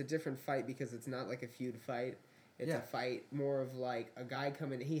 different fight because it's not like a feud fight. It's Yeah. a fight more of like a guy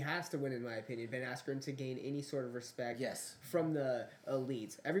coming. He has to win, in my opinion, Ben Askren, to gain any sort of respect Yes. from the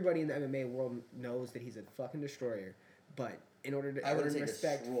elites. Everybody in the MMA world knows that he's a fucking destroyer, but in order to I would earn say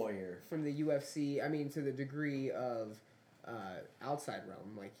respect destroyer. from the UFC, I mean, to the degree of outside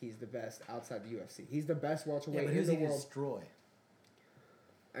realm, like he's the best outside the UFC. He's the best Yeah, welterweight but in who's the he to world. destroy?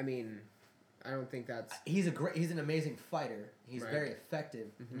 I mean, I don't think that's He's an amazing fighter. He's Right. very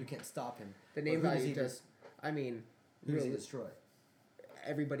effective. Mhm. You can't stop him. the But name who does value he does. I mean, Who does he really, destroy?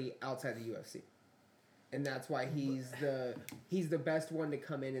 everybody outside the UFC, and that's why he's the best one to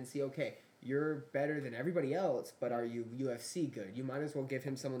come in and see. Okay, you're better than everybody else, but are you UFC good? You might as well give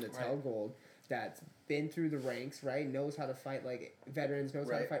him someone that's Right. held gold, that's been through the ranks, right? Knows how to fight like veterans, knows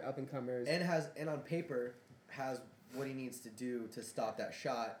how to Right. fight up and comers. And on paper has what he needs to do to stop that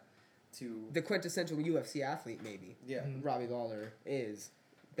shot. To The quintessential UFC athlete, maybe. yeah. Robbie Lawler is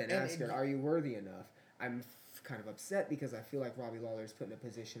Ben And Askren. Are you worthy enough? I'm kind of upset because I feel like Robbie Lawler's put in a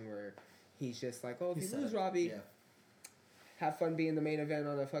position where he's just like, oh, if He's you set lose up. Robbie, Yeah. have fun being the main event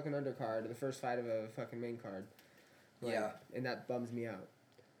on a fucking undercard, the first fight of a fucking main card. Like, Yeah. And that bums me out.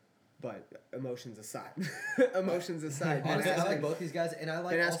 But emotions aside, emotions aside, Ben Honestly, I like Askren, both these guys, and I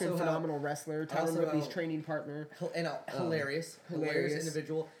like Ben also Askren, how phenomenal wrestler. Tyron also Woodley's how- training partner. hilarious hilarious.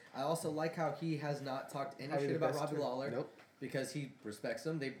 individual. I also like how he has not talked any Probably shit the about best Robbie tra- Lawler Nope. because he respects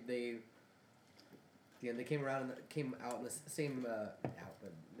him. They came around and came out in the same but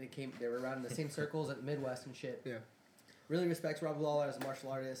they were around in the same circles at the Midwest and shit. Yeah. Really respects Robbie Lawler as a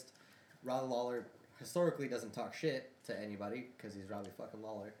martial artist. Robbie Lawler historically doesn't talk shit to anybody because he's Robbie fucking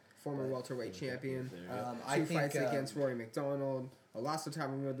Lawler. Former Right. welterweight champion. I Two think fights against Rory McDonald. A loss to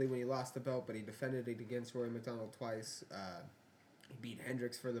Tyron Woodley when he lost the belt, but he defended it against Rory McDonald twice. He beat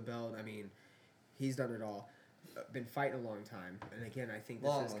Hendricks for the belt. I mean, he's done it all. been fighting a long time, and again, I think this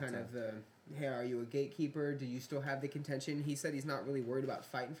Long is kind time. of the hey, are you a gatekeeper? Do you still have the contention? He said he's not really worried about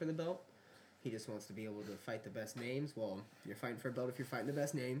fighting for the belt. He just wants to be able to fight the best names. Well, you're fighting for a belt if you're fighting the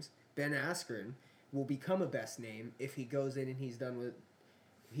best names. Ben Askren will become a best name if he goes in and he is done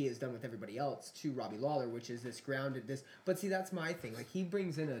with everybody else to Robbie Lawler, which is this grounded this. But see, that's my thing. Like he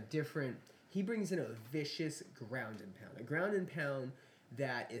brings in a vicious ground and pound, a ground and pound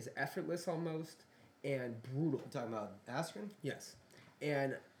that is effortless almost and brutal. You talking about Askren? Yes,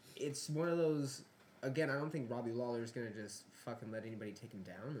 and it's one of those. Again, I don't think Robbie Lawler is gonna just fucking let anybody take him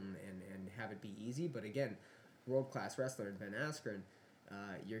down and have it be easy. But again, world class wrestler Ben Askren.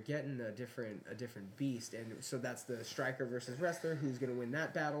 You're getting a different beast, and so that's the striker versus wrestler. Who's going to win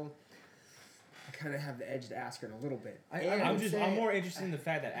that battle? I kind of have the edge to Askren a little bit. I'm more interested in the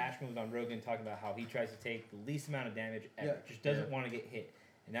fact that Askren was on Rogan talking about how he tries to take the least amount of damage ever, Yeah. just doesn't want to get hit.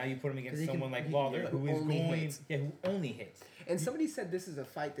 And now you put him 'Cause against he can- someone like he- Lawler, yeah, who is only going, hits. who only hits. And somebody said this is a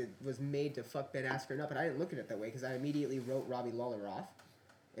fight that was made to fuck Ben Askren up, and I didn't look at it that way because I immediately wrote Robbie Lawler off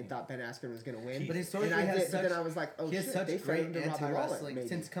and thought Ben Askren was going to win. But historically, and I he has did, but such, then I was like, oh he has shit, such they great framed Robbie Lawler. anti-wrestling maybe.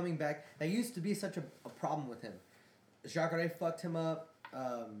 since coming back. That used to be such a problem with him. Jacare fucked him up.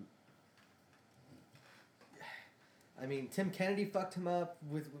 I mean, Tim Kennedy fucked him up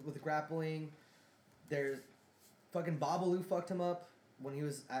with grappling. There's fucking Babalu fucked him up when he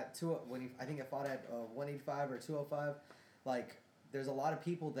was at I think he fought at 185 or 205. Like, there's a lot of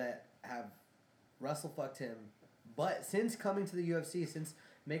people that have wrestle fucked him, but since coming to the UFC, since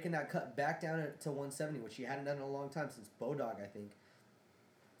making that cut back down to 170, which he hadn't done in a long time since Bodog, I think.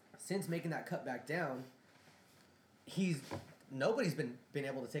 Since making that cut back down, nobody's been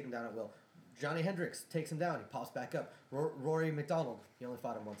able to take him down at will. Johnny Hendricks takes him down. He pops back up. Rory McDonald. He only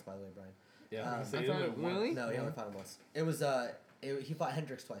fought him once, by the way, Brian. Yeah, I thought, really? No, he only fought him once. It was he fought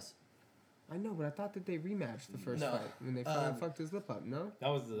Hendricks twice. I know, but I thought that they rematched the first No. fight when they fucking fucked his lip up. No. That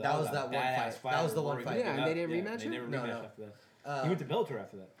was that one fight. That was the one fight. Yeah, and they didn't rematch They him? never No, rematched no. after that. He went to Bellator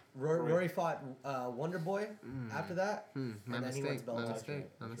after that. Rory fought Wonder Boy after that, My and then he went mistake. to My Bellator. mistake.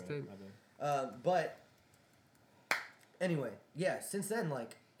 My That's mistake. right, my bad. But anyway, yeah. Since then,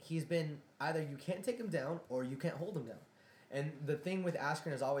 like, he's been either you can't take him down or you can't hold him down. And the thing with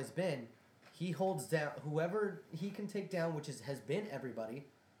Askren has always been, he holds down whoever he can take down, which has been everybody.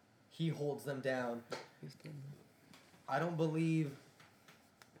 He holds them down. I don't believe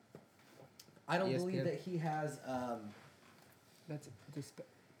ESPN. that he has. That's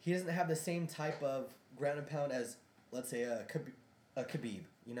He doesn't have the same type of ground and pound as, let's say, a Khabib.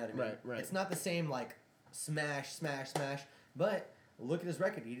 You know what I mean? Right. It's not the same, like, smash. But look at his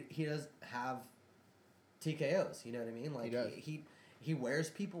record. He does have TKOs. You know what I mean? Like, He does. He wears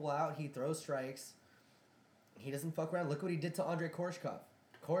people out. He throws strikes. He doesn't fuck around. Look what he did to Andrei Koreshkov.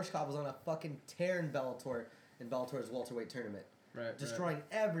 Koreshkov was on a fucking tear in Bellator's welterweight tournament. right. Destroying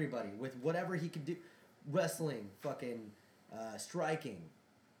everybody with whatever he could do. Wrestling, fucking striking.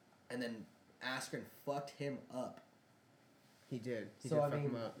 And then Askren fucked him up. He did. He So, did I fuck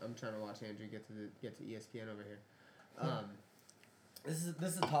him mean- up. I'm trying to watch Andrew get to ESPN over here. This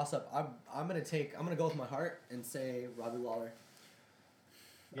is a toss up. I'm gonna go with my heart and say Robbie Lawler.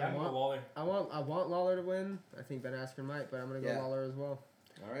 Yeah, I'm going Lawler. I want Lawler to win. I think Ben Askren might, but I'm gonna go Yeah. Lawler as well.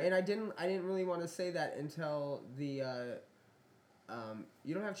 All right. And I didn't really want to say that until the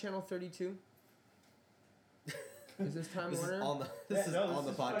you don't have channel 32. Is this Time this Warner? is on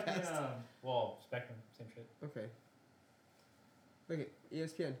the podcast. Well, Spectrum, same shit. Okay. Look at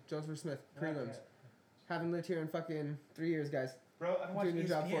ESPN, Jones v. Smith, prelims. Haven't lived here in fucking 3 years, guys. Bro, I don't watch Doing your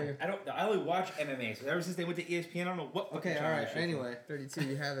job for you. I only watch MMA. So ever since they went to ESPN, I don't know what. fucking Okay. All channel right. that shit's on. Anyway, 32,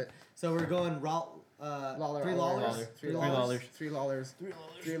 you have it. so we're going Lawler. three all Lawlers. over. Three Three Lawlers. Lawlers. Three Lawlers.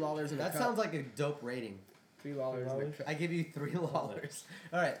 Three Lawlers in a That cup. sounds like a dope rating. 3 Lawlers in a cup. I give you 3 Lawlers.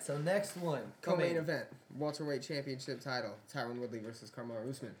 All right. So next one. Co-main event, welterweight championship title, Tyron Woodley versus Kamaru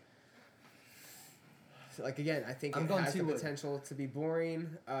Usman. So, like, again, I think I'm it going has the T-Wood. potential to be boring.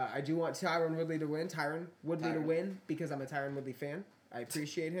 I do want Tyron Woodley to win. Tyron. Because I'm a Tyron Woodley fan. I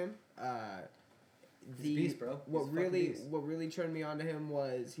appreciate him. He's a beast, bro. He's a What fucking beast. really turned me on to him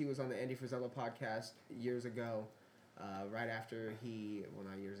was he was on the Andy Frisella podcast years ago. Right after he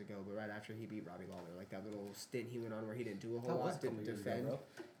beat Robbie Lawler, like that little stint he went on where he didn't do a whole That was lot, a couple didn't years ago, defend. bro.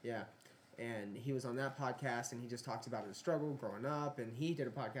 Yeah. And he was on that podcast, and he just talked about his struggle growing up, and he did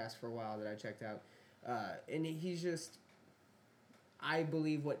a podcast for a while that I checked out. And he's just, I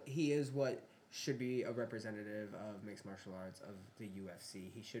believe what should be a representative of mixed martial arts, of the UFC.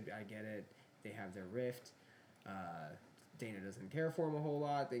 He should be, I get it, they have their rift. Dana doesn't care for him a whole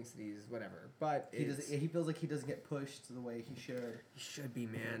lot, thinks that he's whatever. But He feels like he doesn't get pushed the way he should. he should be,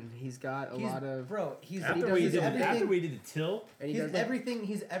 man. He's got a He's- lot of. bro. He's After does we his did everything- after we did the till, And he he's does like, everything.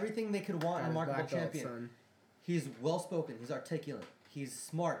 He's everything they could want in a got his marketable black belt, champion. son. He's well spoken. He's articulate. He's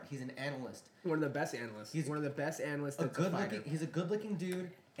smart. He's an analyst. One of the best analysts. He's one of the best analysts. A That's good fighter. looking. He's a good looking dude,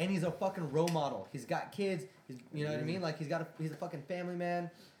 and he's a fucking role model. He's got kids. You know what I mean? Like he's a fucking family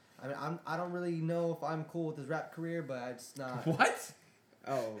man. I mean, I don't really know if I'm cool with his rap career, but it's not. what?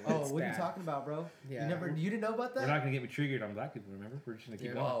 Oh, Oh, it's what are you bad. talking about, bro? Yeah. You didn't know about We're that? not gonna get me triggered on black people. Remember, we're just gonna keep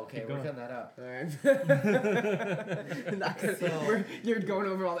Yeah. going. Oh, okay, Keep we're going. cutting that out. All right. Not gonna- So- you're going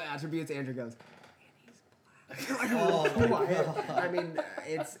over all the attributes. Andrew goes. Oh, my Why? God. I mean,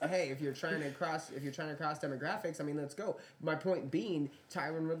 it's hey, if you're trying to cross demographics, I mean, let's go. My point being,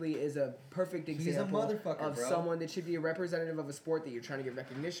 Tyron Woodley is a perfect He's a example motherfucker, of bro. someone that should be a representative of a sport that you're trying to get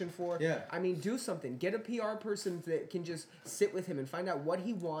recognition for. Yeah. I mean, do something. Get a PR person that can just sit with him and find out what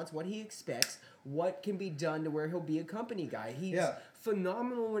he wants, what he expects, what can be done to where he'll be a company guy. He's Yeah.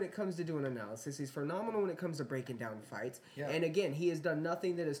 phenomenal when it comes to doing analysis. He's phenomenal when it comes to breaking down fights. Yeah. And again, he has done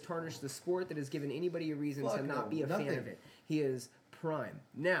nothing that has tarnished the sport, that has given anybody a reason Fuck to not no, be a fan nothing. of it. He is prime.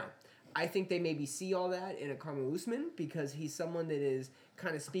 Now, I think they maybe see all that in a Kamaru Usman because he's someone that is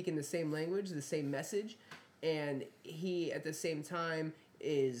kind of speaking the same language, the same message, and he at the same time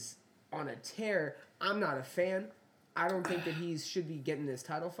is on a tear. I'm not a fan. I don't think that he should be getting this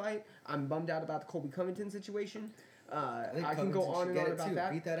title fight. I'm bummed out about the Colby Covington situation. I can go Covington on should and get on it about too.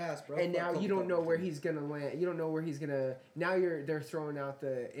 that. Beat that ass, bro. And Fuck now Kobe you don't know where Covington. he's gonna land. You don't know where he's gonna. Now they're throwing out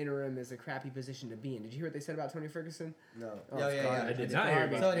the interim as a crappy position to be in. Did you hear what they said about Tony Ferguson? No. Oh, yeah, it's yeah, garbage. yeah. I did It's not hear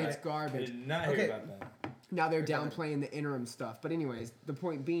garbage. about that. It's I garbage. did not hear Okay. about that. Now they're We're coming. downplaying the interim stuff. But anyways, the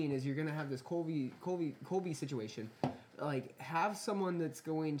point being is you're gonna have this Colby situation. Like have someone that's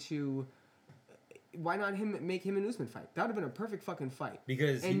going to. Why not make him an Usman fight? That would have been a perfect fucking fight.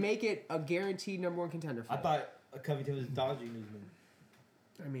 Because And make it a guaranteed number one contender I fight. thought Covington was dodging Usman.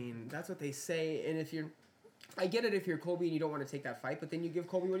 I mean, that's what they say. And if you're, I get it if you're Colby and you don't want to take that fight, but then you give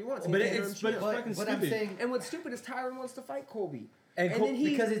Colby what he wants. But He's the it's interim champ. fucking But I'm stupid. saying, And what's stupid is Tyron wants to fight Colby. And And then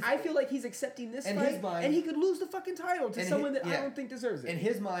he, because it's- I feel like he's accepting this in fight, his mind- and he could lose the fucking title to in someone his- that I yeah. don't think deserves it. in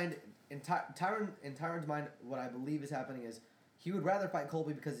his mind, in Tyron's mind, what I believe is happening is he would rather fight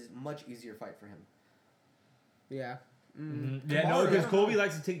Colby because it's a much easier fight for him. yeah. Yeah, no, Kamaru- because Colby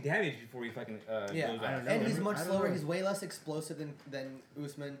likes to take damage before he fucking Yeah, goes I out. don't know. and he's I much don't slower. know. He's way less explosive than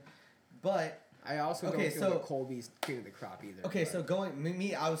Usman. But I also Okay, don't feel so- like Colby's king of the crop either. okay, but so going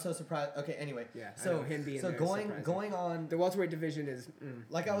me, I was so surprised. Okay, anyway, Yeah, I so know, him being so there is going surprising. going on the welterweight division is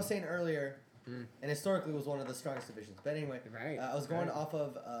like I was saying earlier, Mm. and historically was one of the strongest divisions. But anyway, Right, I was going right. off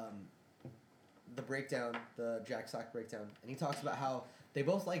of the breakdown, the Jack Sock breakdown, and he talks about how they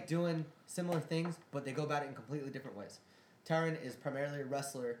both like doing similar things, but they go about it in completely different ways. Tyron is primarily a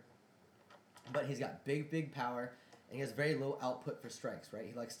wrestler, but he's got big power, and he has very low output for strikes. Right,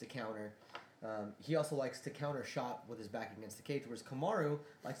 he likes to counter. He also likes to counter shot with his back against the cage, whereas Kamaru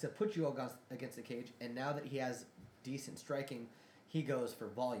likes to put you against the cage, and now that he has decent striking, he goes for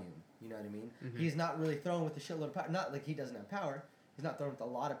volume. You know what I mean? Mhm. He's not really throwing with a shitload of power. Not like he doesn't have power. He's not throwing with a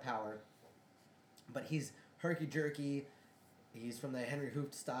lot of power, but he's herky-jerky. He's from the Henry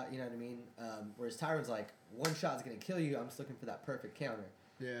Hooft style, you know what I mean? Whereas Tyron's like, one shot's going to kill you. I'm just looking for that perfect counter.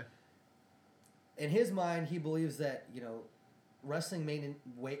 yeah. In his mind, he believes that, you know, wrestling may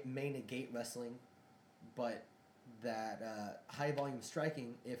negate wrestling, but that high volume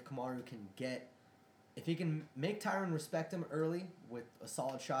striking, if Kamaru can if he can make Tyron respect him early with a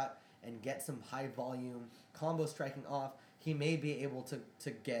solid shot and get some high volume combo striking off, he may be able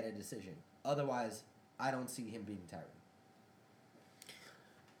to get a decision. Otherwise, I don't see him beating Tyron.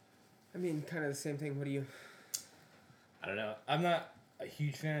 I mean, kind of the same thing. What do you? I don't know. I'm not a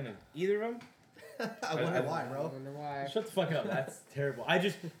huge fan of either of them. I wonder I- why, I bro. wonder why. Shut the fuck up. That's terrible.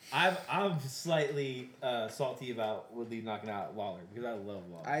 I'm slightly salty about Woodley knocking out Lawler because I love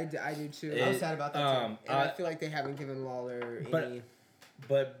Lawler. I do too. I'm sad about that too. And I feel like they haven't given Lawler but- any.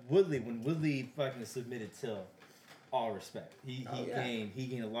 But when Woodley fucking submitted Till, all respect. He Oh, yeah.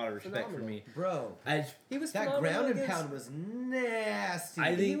 gained a lot of respect Phenomenal. for me. Bro, He was that phenomenal ground and against, pound was nasty.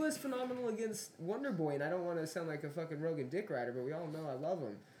 I He think- was phenomenal against Wonder Boy, and I don't want to sound like a fucking Rogan dick rider, but we all know I love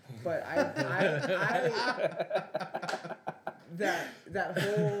him. But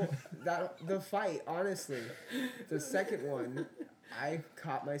the fight, honestly, the second one, I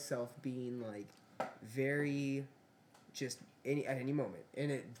caught myself being like very just at any moment,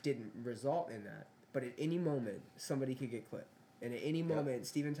 and it didn't result in that. But at any moment, somebody could get clipped. And at any moment,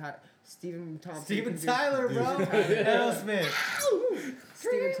 Stephen Thompson. Steven can do- Tyler, bro. Aerosmith.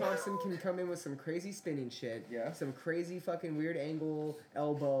 Steven Thompson can come in with some crazy spinning shit. Yeah. Some crazy fucking weird angle,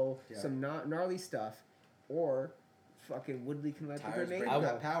 elbow, Yeah. some gnarly stuff. Or fucking Woodley can let the Tyler's grenade bringing go.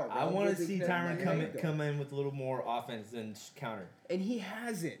 that power, bro. I want to Woodley see can Tyron let the come grenade in, go. come in with a little more offense than counter. And he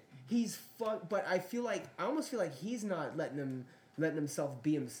hasn't. He's but I almost feel like he's not letting himself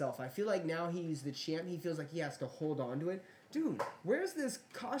be himself. I feel like now he's the champ. He feels like he has to hold on to it. Dude, where's this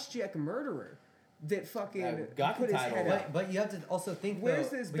Koscheck murderer that fucking That got put the his title. head up? But you have to also think. Where's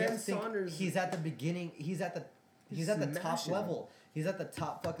though, this but you have Ben to think Saunders- He's at the beginning. He's at the top smashing level. He's at the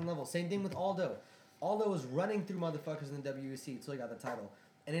top fucking level. Same thing with Aldo. Aldo was running through motherfuckers in the WEC until he got the title,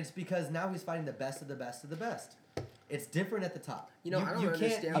 and it's because now he's fighting the best of the best of the best. It's different at the top. You know, I don't can't-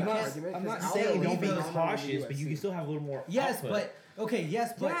 understand you that can't- argument. I'm 'cause not Aldo saying is don't be phenomenal in the cautious, but you UFC. can still have a little more. Yes, output. but okay,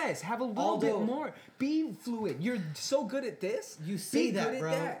 yes, but Yes, have a little Aldo- bit more. Be fluid. You're so good at this. you say Be that, good at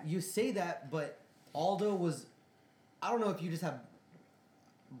bro. that. You say that, but Aldo was. I don't know if you just have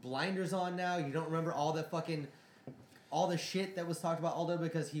blinders on now. You don't remember all the shit that was talked about Aldo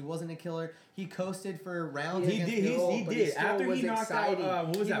because he wasn't a killer. He coasted for rounds. He against did. Bill. He But did. still After he was knocked out, exciting. what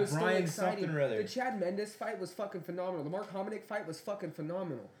was He that, still Brian exciting. something or other. The Chad Mendes fight was fucking phenomenal. The Mark Hominick fight was fucking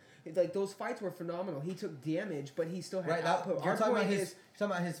phenomenal. Like those fights were phenomenal. He took damage, but he still had Right, output. you're Our talking about point his. is, You're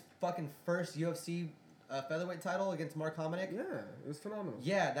talking about his fucking first UFC featherweight title against Mark Hominick. yeah, it was phenomenal.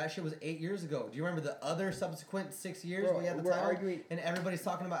 Yeah, that shit was 8 years ago. Do you remember the other subsequent 6 years Bro, when he had the we're title? arguing- And everybody's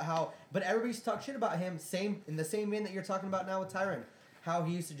talking about how, but everybody's talking shit about him. Same in the same vein that you're talking about now with Tyron, how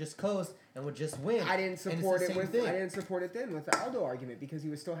he used to just coast and would just win. I didn't And it's the support it same with thing. I didn't support it then with the Aldo argument because he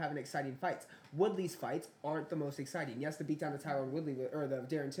was still having exciting fights. Woodley's fights aren't the most exciting. Yes, the beatdown of Tyron Woodley or the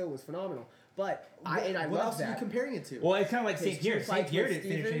Darren Till was phenomenal, but I what love else are you that. comparing it to? Well, it's kind of like His St. two Pierre. St. fights Pierre with didn't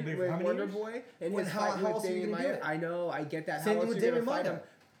finish Steven, anybody for with how many Wonder years? Boy and When his how- fight how with else are you Damian gonna do Maia. it? I know, I get that. Same How thing else with are you David gonna fight Maia. him?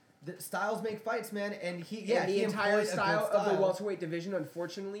 The styles make fights, man, and he And the he entire employed a good style of the style. welterweight division,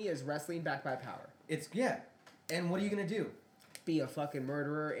 unfortunately, is wrestling backed by power. It's and what are you gonna do? Be a fucking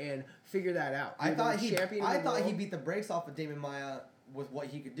murderer and figure that out. I You're the thought he champion of I the thought he world. beat the brakes off of Damon Maia with what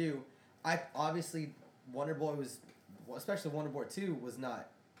he could do. I obviously Wonder Boy was, especially Wonder Boy 2 was not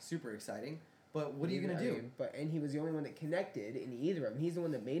super exciting. But what are you gonna do? And he was the only one that connected in either of them. He's the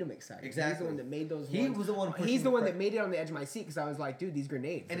one that made him excited. He's Exactly. the one that made those. He ones. was the one pushing He's the the one pre- that made it on the edge of my seat because I was like, dude, these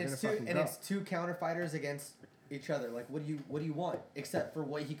grenades. And they're it's gonna two fucking go. two counter fighters against each other. Like what do you want except for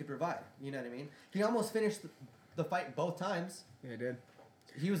what he could provide? You know what I mean? He almost finished the fight both times. Yeah, it did.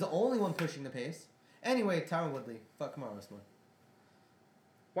 He was the only one pushing the pace. Anyway, Tyron Woodley, fuck Kamaru Usman.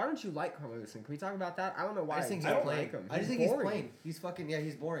 Why don't you like Carl Lewison? Can we talk about that? I don't know why. I just think I he's don't plain. like him. I just think boring. he's plain. He's fucking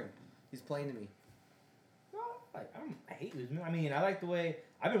he's boring. He's plain to me. Well, I hate Usman. I mean, I like the way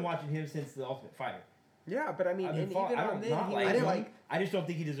I've been watching him since the Ultimate Fighter. Yeah, but I mean, I've been and fought- even I on don't then, not he like was I didn't him. like- I just don't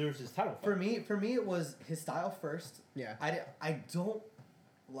think he deserves his title. For me, it was his style first. Yeah. I don't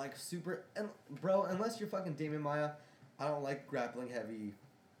like super and bro unless you're fucking Damian Maia, I don't like grappling heavy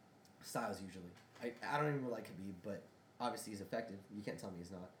styles usually. I don't even like Khabib, but obviously he's effective. You can't tell me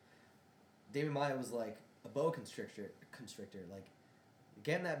he's not. Damian Maia was like a boa constrictor, like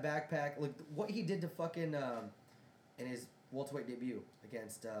getting that backpack, like what he did to fucking in his welterweight debut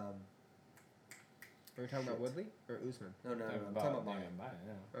against Are we talking about Shit. Woodley or Usman? no, I'm talking about Maia.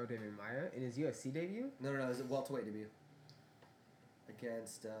 Oh, Damian Maia in his UFC debut. No, it was a welterweight debut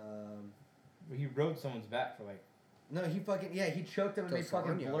against He rode someone's back for like. no, he fucking he choked him and Dos made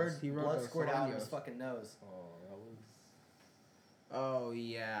fucking Anjos. He rode blood Dos squirt out of his Anjos. fucking nose. Oh, that was. Oh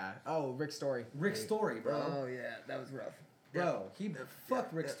yeah. Oh, Rick Story. Rick Story, bro. Oh yeah, that was rough. Bro, he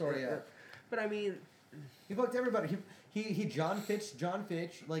fucked Rick Story up. But I mean, He fucked everybody. He John Fitch.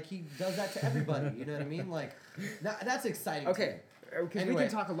 Like he does that to everybody. You know what I mean? Like that's exciting. to okay. me. Because we Anyway.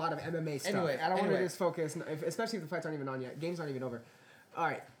 can talk a lot of MMA stuff. Anyway, I don't want to anyway. just focus, especially if the fights aren't even on yet. Games aren't even over. All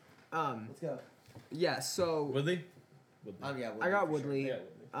right. Let's go. Yeah. So. Woodley? Yeah. I got for sure. Woodley.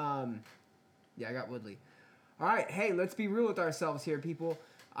 Yeah, Yeah, I got Woodley. All right, hey, let's be real with ourselves here, people.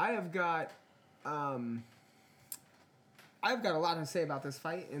 I've got a lot to say about this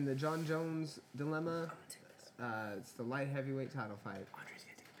fight in the John Jones dilemma. It's the light heavyweight title fight.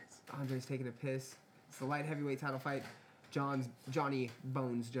 Andre's taking a piss. It's the light heavyweight title fight. Johnny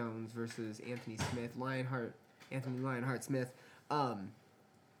Bones Jones versus Anthony Smith, Anthony Lionheart Smith.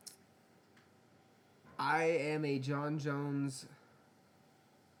 I am a John Jones.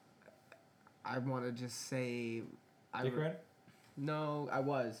 I want to just say, Dick Red? No, I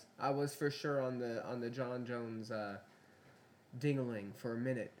was for sure on the John Jones ding-a-ling for a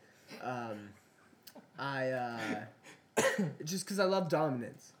minute. I just because I love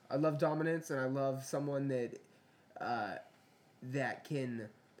dominance. I love dominance, and I love someone that that can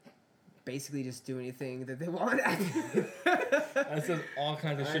basically just do anything that they want. That says all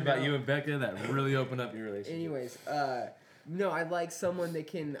kinds of I shit about know. you and Becca that really open up your relationship. Anyways, no, I like someone that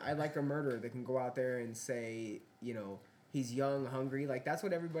can. I like a murderer that can go out there and say, you know, he's young, hungry. Like that's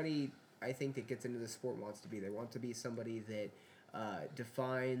what everybody I think that gets into the sport wants to be. They want to be somebody that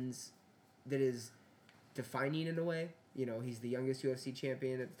defines, that is defining in a way. You know, he's the youngest UFC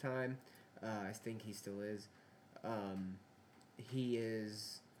champion at the time. I think he still is. He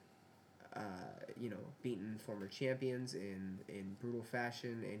is. You know, beaten former champions in brutal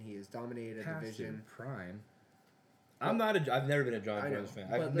fashion, and he has dominated a Past division. in prime. I've never been a John I know, Jones fan.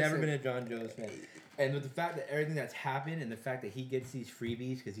 but I've never listen- been a John Jones fan. And with the fact that everything that's happened and the fact that he gets these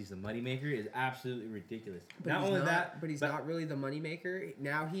freebies because he's the moneymaker is absolutely ridiculous. But not he's only not, that, but he's not really the moneymaker.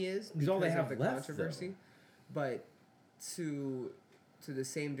 Now he is He's all they because have of the left, controversy. But to the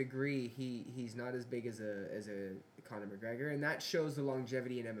same degree, he's not as big as a Conor McGregor, and that shows the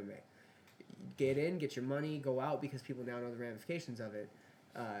longevity in MMA. Get in, get your money, go out because people now know the ramifications of it.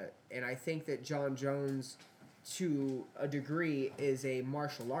 And I think that John Jones, to a degree, is a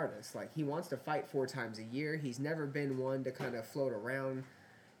martial artist. Like, he wants to fight 4 times a year. He's never been one to kind of float around.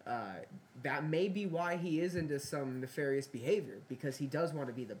 That may be why he is into some nefarious behavior, because he does want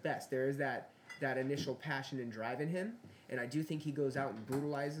to be the best. There is that initial passion and drive in him, and I do think he goes out and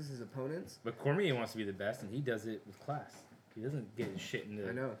brutalizes his opponents. but Cormier wants to be the best, and he does it with class. He doesn't get his shit into.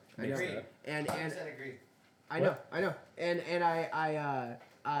 I know. mixed up. And 100% agree. I know, and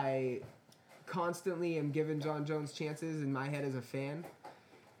I constantly am giving John Jones chances in my head as a fan,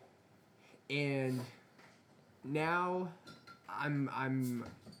 and now I'm.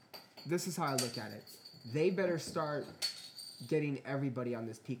 This is how I look at it. They better start getting everybody on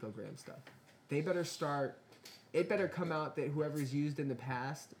this picogram stuff. They better start. It better come out that whoever's used in the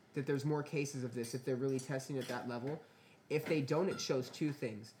past, that there's more cases of this if they're really testing at that level. If they don't, it shows 2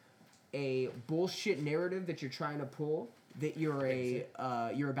 things: a bullshit narrative that you're trying to pull, that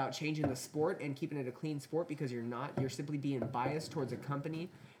you're about changing the sport and keeping it a clean sport, because you're not. You're simply being biased towards a company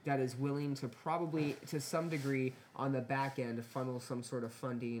that is willing to probably, to some degree, on the back end, funnel some sort of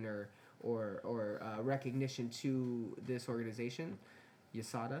funding or recognition to this organization,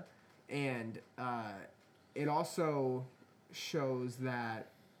 USADA, and it also shows that,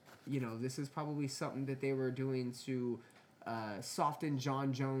 you know, this is probably something that they were doing to soften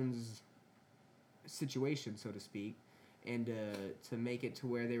John Jones' situation, so to speak, and to make it to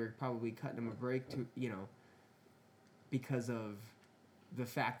where they were probably cutting him a break, to, you know, because of the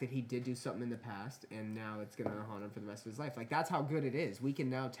fact that he did do something in the past, and now it's going to haunt him for the rest of his life. Like, that's how good it is. We can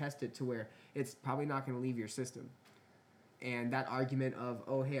now test it to where it's probably not going to leave your system. And that argument of,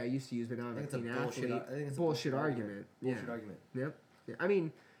 oh, hey, I used to use, but now I'm a clean athlete. I think it's a bullshit argument. Bullshit Yeah. argument. Yep. Yeah. I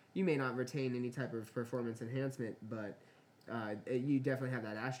mean, you may not retain any type of performance enhancement, but you definitely have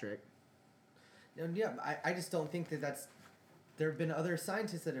that asterisk. And yeah, I just don't think that that's. There have been other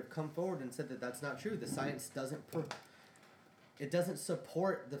scientists that have come forward and said that that's not true. The science doesn't. It doesn't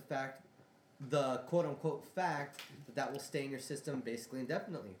support the fact, the quote unquote fact that will stay in your system basically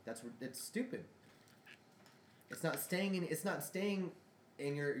indefinitely. It's stupid. It's not staying in. It's not staying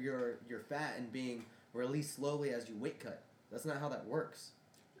in your fat and being released slowly as you weight cut. That's not how that works.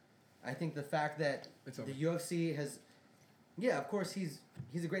 I think the fact that It's the over. UFC has, yeah, of course he's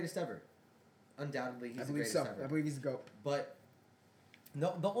the greatest ever. Undoubtedly, he's I the believe greatest so. ever. I believe he's the GOAT. But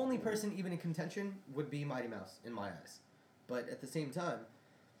no, the only person even in contention would be Mighty Mouse in my eyes. But at the same time,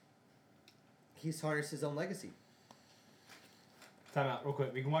 he's tarnished his own legacy. Time out, real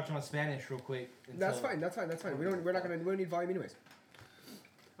quick. We can watch them on Spanish, real quick. That's fine. We don't need volume anyways.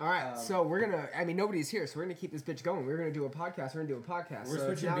 All right, so we're gonna. I mean, nobody's here, so we're gonna keep this bitch going. We're gonna do a podcast. We're We're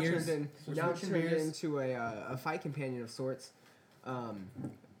so it's switching now beers. Now it's turned into a fight companion of sorts.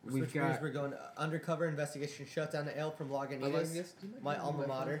 We've Switch gears, got. we're going undercover investigation shutdown to Ale from Lagunitas, Lagunitas? my alma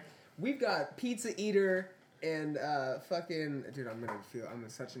mater. We've got Pizza Eater and fucking dude. I'm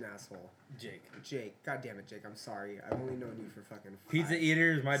such an asshole. Jake, god damn it, Jake. I'm sorry. I've only known you for fucking. Pizza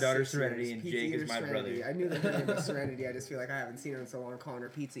Eater is my daughter 6 years. Serenity, and Pizza Jake Eater is my Serenity. brother. I knew that her name was Serenity. I just feel like I haven't seen her in so long. Calling her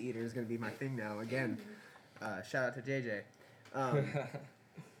Pizza Eater is gonna be my thing now again. Shout out to JJ.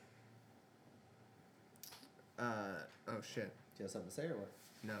 Oh shit. Do you have something to say or what?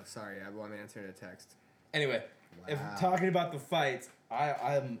 No, sorry. I'm answering a text. Anyway, if Wow. talking about the fights,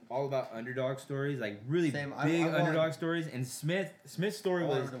 I'm all about underdog stories, like really Same. big I want- underdog stories. And Smith's story I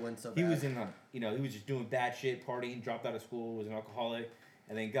was wanted to win so he bad. was in he was just doing bad shit, partying, dropped out of school, was an alcoholic,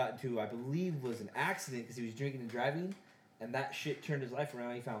 and then got into I believe was an accident because he was drinking and driving, and that shit turned his life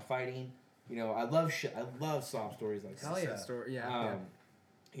around. He found fighting. I love shit. I love sob stories like Hell that. yeah. Story, yeah. Um,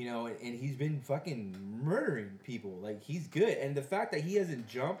 You know, and he's been fucking murdering people. Like, he's good. And the fact that he hasn't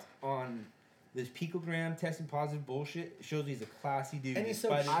jumped on this picogram testing positive bullshit shows he's a classy dude. And he's so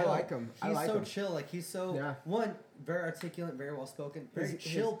despite chill. his- I like him. I He's like so him. chill. Like he's so Yeah. one very articulate, very well spoken, very His-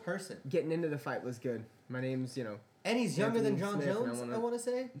 chill person. Getting into the fight was good. My name's, And he's younger than Anthony John Smith, and I Jones. wanna- I want to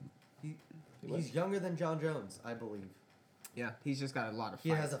say What? he's younger than John Jones. I believe yeah, he's just got a lot of fights. he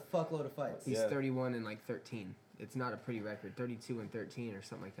has a fuckload of fights. He's Yeah. 31 and like 13. It's not a pretty record. 32 and 13 or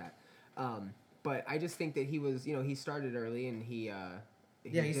something like that. But I just think that he was, he started early and he Yeah, he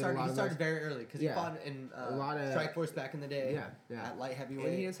did a started. lot He of started those- very early because Yeah. he fought in A lot of- Strike Force back in the day. Yeah. At light And he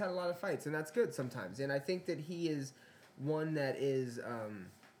heavyweight. has had a lot of fights, and that's good sometimes. And I think that he is one that is,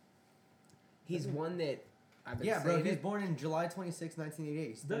 he's one that I've been Yeah, bro. saying He was it. born in July 26, 1988.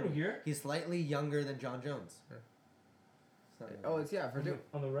 He's Is that 30. over here? He's slightly younger than John Jones. Yeah. It's not Oh, it's yeah, Verdun.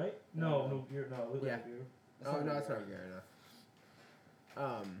 On the right? No, you're no. Look Yeah. at you. Oh no, it's not good enough.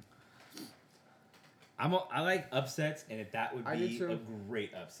 I like upsets, and if that would I do be too. a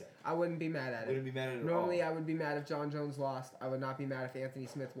great upset. I wouldn't be mad at Wouldn't it. be mad at it. Normally, at all. I would be mad if John Jones lost. I would not be mad if Anthony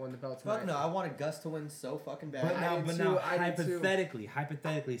Smith won the belt tonight. Fuck no, I wanted Gus to win so fucking bad. But now, did but too, now, I did too.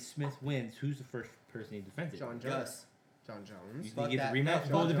 hypothetically, Smith wins. Who's the first person he defends it? John Jones. Gus. John Jones. You Fuck think he gets that. a rematch?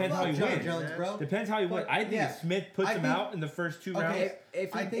 No, Well, it fuck depends how he John wins. Jones, bro. Depends how he wins. Fuck- I think yeah. if Smith puts I him think- out in the first two rounds,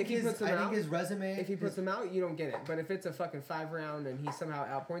 If he, I think puts him I out, think his resume. if he puts his- him out, you don't get it. But if it's a fucking 5-round and he somehow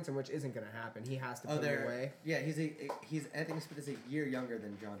outpoints him, which isn't gonna happen, he has to Oh, put him there. away. Yeah, he's Anthony Smith is a year younger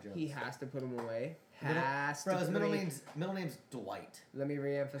than John Jones. He has to put him away. Middle- Has Bro, to. his middle name's Dwight. Let me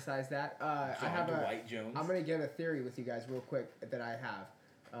reemphasize that. I have a. Dwight Jones. I'm gonna get a theory with you guys real quick that I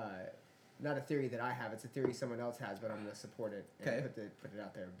have. Not a theory that I have. It's a theory someone else has, but I'm gonna support it and Okay. put it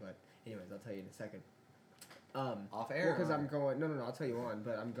out there. But anyways, I'll tell you in a second. Off air. Because or I'm on? going. No. I'll tell you on.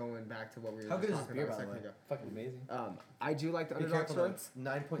 But I'm going back to what we were How just good is this talking beer, about a by the second way? ago. fucking amazing. I do like the Be underdog careful though. story. It's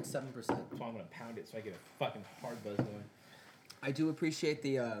 9.7%. That's why I'm gonna pound it so I get a fucking hard buzz going. I do appreciate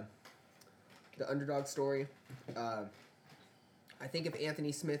the underdog story. I think if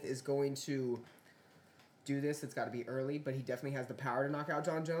Anthony Smith is going to do this, it's got to be early, but he definitely has the power to knock out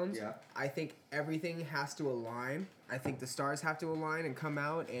John Jones. Yeah. I think everything has to align. I think the stars have to align and come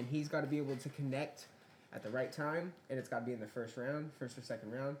out, and he's got to be able to connect at the right time, and it's got to be in the first or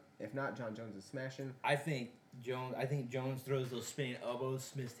second round. If not, John Jones is smashing. I think Jones throws those spinning elbows.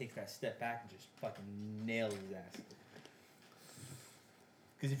 Smith takes that step back and just fucking nails his ass.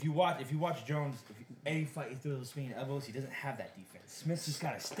 Because if you watch Jones, any fight he throws those spinning elbows, he doesn't have that defense. Smith's just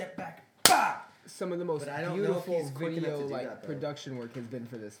got to step back. Bah! Some of the most But I don't know if beautiful he's quick enough to video do like that, though. production work has been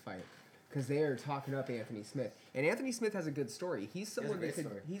for this fight. Because they are talking up Anthony Smith, and Anthony Smith has a good story. He's someone great that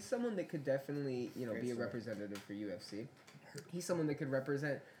could. story. He's someone that could definitely, Great be a story. representative for UFC. He's someone that could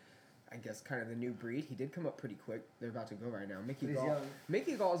represent, I guess, kind of the new breed. He did come up pretty quick. They're about to go right now. Mickey He's Gall. young.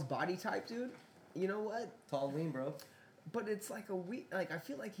 Mickey Gall's body type, dude. You know what? Tall and lean, bro. But it's like I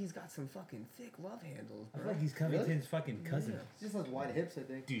feel like he's got some fucking thick love handles, I bro. feel like he's Covington's fucking cousin. He just has wide hips, I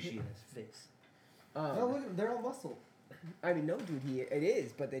think. Douchey ass face. No, look, they're all muscle. I mean, no, dude, it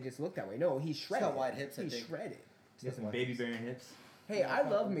is, but they just look that way. No, he's shredded. got wide hips, I He's think. shredded. He's got some baby bearing hips. Hey, Yeah, I love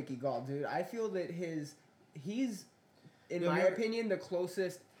probably. Mickey Gall, dude. I feel that he's, in Yeah, my we're- opinion, the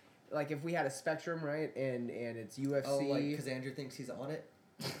closest. Like if we had a spectrum, right, and it's UFC. Oh, like because Andrew thinks he's on it.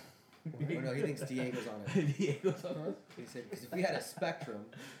 Or no, he thinks Diego's on it. Diego's on us. He said because if we had a spectrum,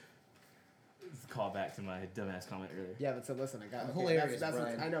 It's a callback to my dumbass comment earlier. Yeah, but so listen, I got Hilarious, That's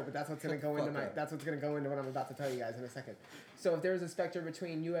Brian. I know, but that's what's gonna Shut go the into fuck my. up. That's what's gonna go into what I'm about to tell you guys in a second. So if there's a spectrum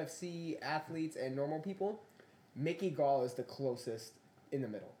between UFC athletes and normal people, Mickey Gall is the closest in the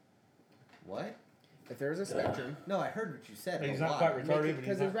middle. what? If there's a spectrum, No, I heard what you said. He's a not lot. quite retarded, but he's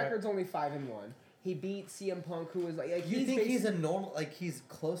because not his quite- record's only 5-1. He beat CM Punk, who was like You think he's basi- a normal? Like he's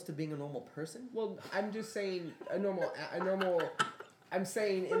close to being a normal person? Well, I'm just saying a normal. I'm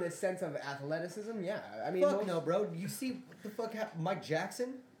saying in the sense of athleticism, yeah. I mean, Fuck most- no, bro. You see what the fuck happened? Mike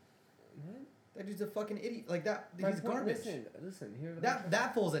Jackson? That dude's a fucking idiot. Like that. My He's point- garbage. Listen. Here's what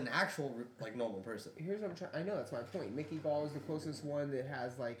That fool's an actual like normal person. Here's what I'm trying. I know that's my point. Mickey Gall is the closest one that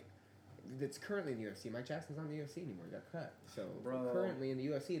has that's currently in the UFC. Mike Jackson's not in the UFC anymore. He got cut. So Bro. currently in the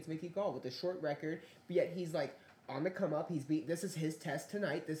UFC, it's Mickey Gall with a short record. But yet he's like on the come up. This is his test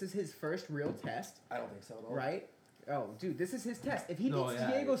tonight. This is his first real test, I don't think so at all. right? Oh, dude, this is his test. If he No, beats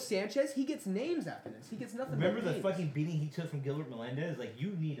yeah. Diego Sanchez, he gets names after this. He gets nothing. Remember but the names. fucking beating he took from Gilbert Melendez? Like,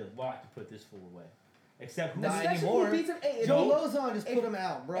 you need a lot to put this fool away. Except who? Not Especially if anymore. He beats him, hey, Joe No. Lozon just Hey, put him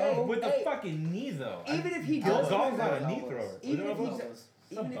out, bro. hey, with the hey, fucking knee, though. even if he Gil does- Golf's not a Elbows. knee thrower. Even Was if it he elbows? does,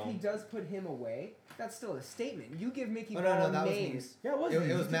 even if he Something. does put him away, that's still a statement. You give Mickey Oh, Gall no, that was names. knees. Yeah, it was.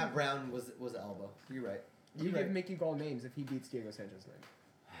 It was Matt Brown was the elbow. You're right. You give Mickey Gall names if he beats Diego Sanchez tonight.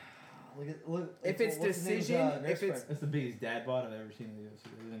 Look, If it's what's his name's, decision, nurse if it's- friend? That's the biggest dad bod I've ever seen in the UFC.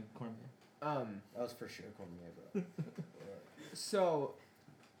 Other than Cormier. That was for sure Cormier, bro. So,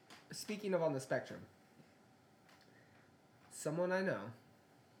 speaking of on the spectrum, someone I know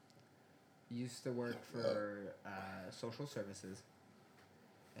used to work for social services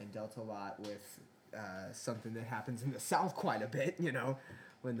and dealt a lot with something that happens in the South quite a bit, you know,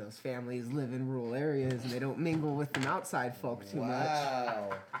 when those families live in rural areas and they don't mingle with them outside folk too much.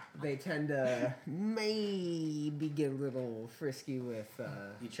 Wow. They tend to maybe get a little frisky with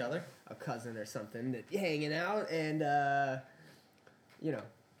Each other? a cousin or something that hanging out, and you know,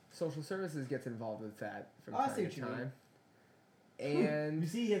 social services gets involved with that from I time see to what you mean. time. You And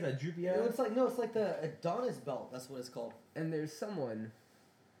see, he has that droopy It eye. looks like it's like the Adonis belt. That's what it's called. and there's someone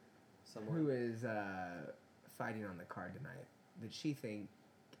Somewhere. who is fighting on the card tonight that she think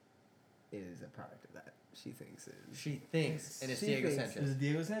is a product of that. She thinks is She thinks, and it's She Diego thinks- Is Sanchez. it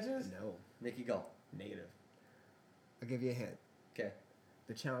Diego Sanchez? no Mickey Gall. negative. I'll give you a hint. Okay.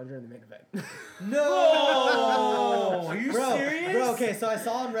 The challenger in the main event. No! Are you bro, serious? Bro, okay, so I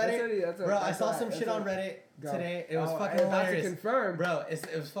saw on That's Reddit. what- Bro, I that's saw what- some that's shit on what- Reddit Go. today. It was Oh, fucking I'm about to hilarious. confirm. Bro,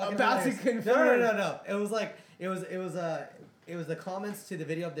 it was fucking About to hilarious. confirm. No. It was like it was the comments to the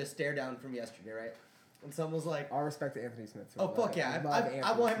video of their stare down from yesterday, right? And someone was like, All respect to Anthony Smith. "Oh fuck yeah,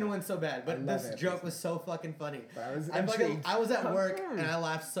 I want him to win so bad." I But love this Anthony joke Smith. was so fucking funny. But I was I intrigued. was at work Hmm. and I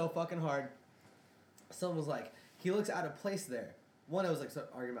laughed so fucking hard. Someone was like, "He looks out of place there." One, it was like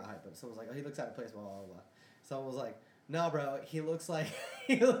arguing about hype, but someone was like, "Oh, he looks out of place." Blah blah blah. Someone was like, "No, bro, he looks like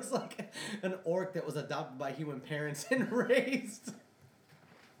he looks like an orc that was adopted by human parents and raised."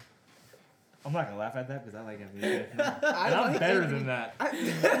 I'm not gonna laugh at that because I like Anthony Smith. And I I'm like better Anthony- than that.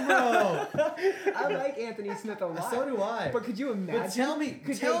 Bro, I like Anthony Smith a lot. so do I. But could you imagine? But tell me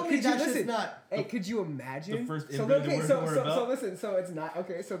could that's you just not. Hey, could you imagine? The first so inbred okay, word so we're so, about? so listen. So it's not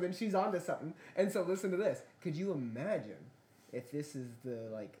okay. So then she's on to something. And so listen to this. Could you imagine if this is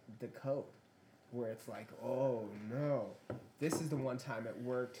the code, where it's like, oh no, this is the one time it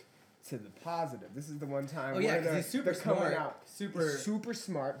worked to the positive. This is the one time. Oh yeah, where because he's super they're coming smart, out. super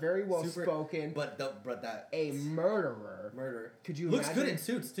smart, very well spoken. But that A murderer. murder. Could you looks good imagine? in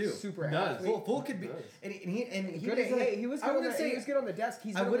suits too. Super Does. athlete. Full could be, Does. and he Good is at, hey, he was I good on wouldn't the, say he was good on the desk.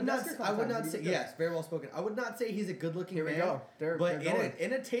 He's I good on would the not. desk a I couple would times. not He say was good. yes. Very well spoken. I would not say he's a good-looking Here we man. go. But they're going.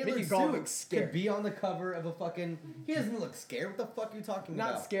 in a tailored Mickey Gall suit, looks scared. could be on the cover of a fucking. He doesn't look scared. What the fuck are you talking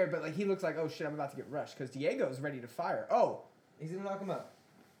Not about? scared, but like he looks like, oh shit, I'm about to get rushed because Diego's ready to fire. Oh, He's gonna knock him out.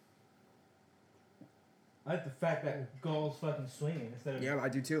 I like the fact that Gall's fucking swinging instead of. yeah, I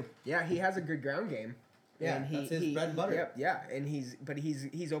do too. Yeah, he has a good ground game. Yeah, and that's his bread and butter. Yep, yeah, and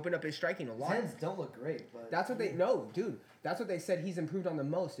he's opened up his striking a His lot. hands don't look great, but That's what they no, dude. That's what they said he's improved on the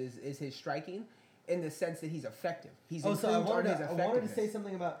most is his striking, in the sense that he's effective. He's Oh, improved so I on wanted his to effectiveness. say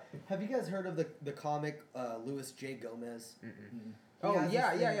something about. Have you guys heard of the comic Louis J. Gomez? Oh has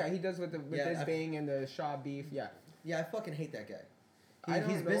yeah, this yeah, thing- yeah. He does with Yeah, his I- Bing and the Shaw beef. Yeah, Yeah, I fucking hate that guy. I don't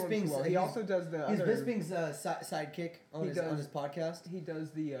he's know him too Bisping's. well. He also does the He's other. Bisping's sidekick on He his does- podcast. He does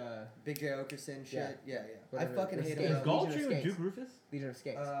the Big J. Okerson shit. Yeah. Yeah. Whatever. I fucking The hate skate- Is him. Gall- Gall Legion of with Skates. Duke Rufus? Legion of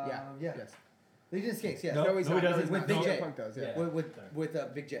Skanks. Yeah. Yes. Legion of Skanks, yes. No. No, he's he not. doesn't. he's With not. Big No, J. Punk does. Yeah.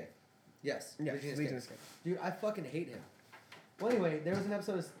 With Big J. Yes. Yeah, Legion of Legion of Skanks. Skanks. Dude, I fucking hate him. Well, anyway, there was an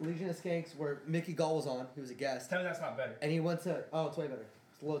episode of Legion of Skanks where Mickey Gall was on. He was a guest. Tell me that's not better. And he went to... Oh, it's way better.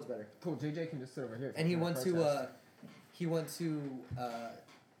 It's loads better. Cool. JJ can just sit over here. And he went to...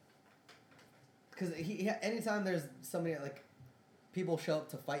 Because he anytime there's somebody, like... People show up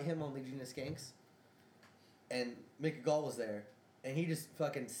to fight him on Legion of Skanks. And Mickey Gall was there. And he just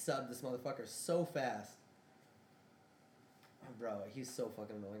fucking subbed this motherfucker so fast. Oh, bro, he's so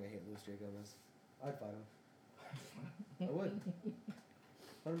fucking annoying. I hate Louis J. Gomez. I'd fight him. I would.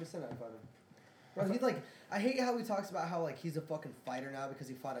 100% I'd fight him. Bro, he's like... I hate how he talks about how, like, he's a fucking fighter now because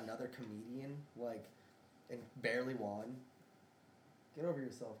he fought another comedian, like, and barely won. Get over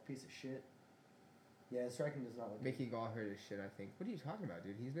yourself, piece of shit. Yeah, striking does not look Mickey Gall hurt his shit. I think. What are you talking about,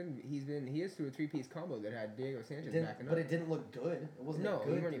 dude? He is through a 3-piece combo that had Diego Sanchez backing but up. it didn't look good. It wasn't No, a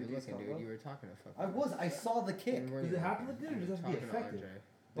good you weren't even three-piece looking, combo. dude. You were talking to fucking. I was. I saw the kick. You weren't Does it even have to looking. look good or You does it were have to be talking effective?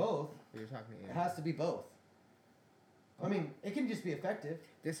 Both. You were talking to It has to be both. I mean, it can just be effective.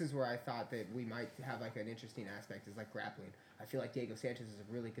 This is where I thought that we might have like an interesting aspect is like grappling. I feel like Diego Sanchez is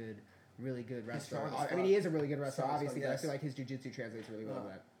a really good wrestler. strong as I mean, fuck. he is a really good wrestler, Strong as obviously. fuck, But I yes. feel like his jiu-jitsu translates really well to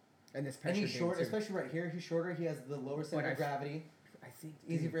that. And this And pressure he's game, short, too. especially right here. He's shorter. He has the lower center I- of gravity. I think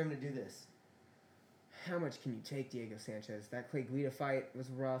Easy dude, for him to do this. how much can you take Diego Sanchez? That Clay Guida fight was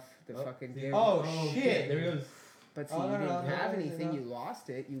rough. The Oh. fucking Oh, shit. There he goes. But see, Oh, you no, didn't no, have no, anything. no. You lost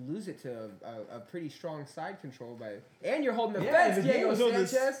it. You lose it to a pretty strong side control by, and you're holding the Yeah, fence, the game Diego was on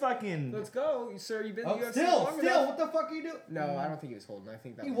this Sanchez. fucking. Let's go, sir. You've been Oh, in the UFC still, long still, enough. what the fuck are you doing? No, I don't think he was holding. I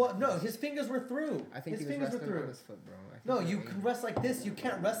think that He was was no, his fingers were through. I think his he was fingers were resting on through. his foot, bro. I think No, he's you angry. can rest like this. You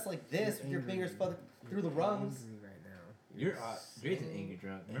can't rest like this He's with your angry. fingers through the You're rungs. angry right now. You're so Jason angry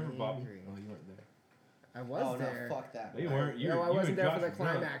drunk. Remember Bobby? angry. Oh, you weren't there. I was Oh there. no, fuck that. No, you man. weren't. You No, were, I you wasn't and there Josh for the were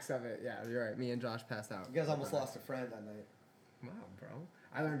drunk. climax of it. Yeah, you're right. Me and Josh passed out. You guys almost lost a friend that night. Wow, bro.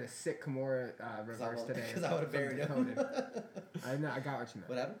 I learned a sick Kimura reverse today. Because I would have from buried him. Dakota. I know. I got what you meant.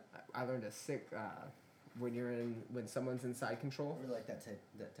 What happened? I learned a sick when someone's in side control. I really like that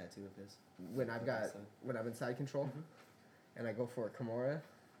tattoo of his. When I've got So- when I'm in side control, Mhm. and I go for a Kimura,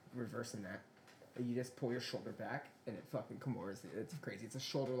 reversing that. And you just pull your shoulder back, and it fucking Kimuras. It's crazy. It's a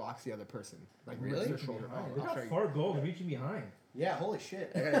shoulder locks the other person. Like rips Really? their shoulder. Oh, Look I'll how show you. far goal is reaching behind. Yeah, holy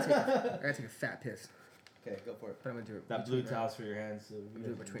shit. I gotta take a fat piss, Okay, go for it. but I'm gonna do it. That blue between towel's rounds. for your hands. So I'm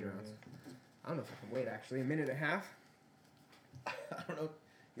doing it between rounds. I don't know if I can wait. Actually, a minute and a half. I don't know.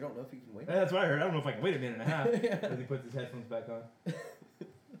 You don't know if you can wait? Yeah, that's what I heard. I don't know if I can wait a minute and a half. Yeah. As he puts his headphones back on.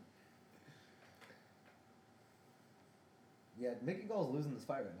 Yeah, Mickey Gall's losing this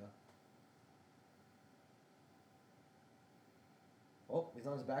fight right now. Oh, he's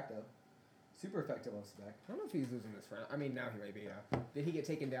on his back though. Super effective on his back. I don't know if he's losing this round. I mean, now he might be. Yeah. Did he get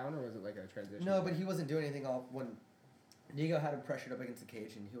taken down, or was it like a transition? No, but he wasn't doing anything all when Diego had him pressured up against the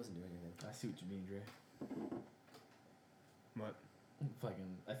cage and he wasn't doing anything. I see what you mean, Dre. What?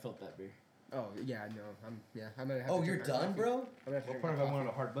 Fucking, I felt that beer. Oh yeah, no. I'm gonna have Oh, to you're drink my done, coffee. bro? I'm gonna have to What drink part my of I wanted a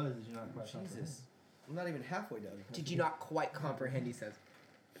coffee. hard buzz did you not quite comprehend? Jesus. I'm not even halfway done. Did you not quite comprehend? He says.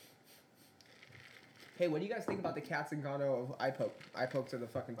 Hey, what do you guys think about the Cats and Gano of eye poke? Eye pokes are the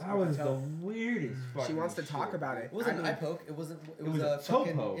fucking. That was the toe. weirdest fucking She wants to talk shit, about dude. it. It wasn't I an mean, eye poke. It wasn't. It, It was, was a a toe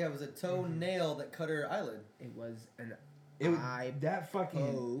fucking. poke. Yeah, it was a toenail that cut her eyelid. It was an It was eye that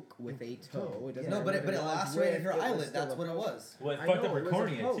fucking. poke with a toe. It doesn't No, matter but what it was lacerated her with, eyelid. still That's a what it poke. was. Well, it I fucked know, up her it was a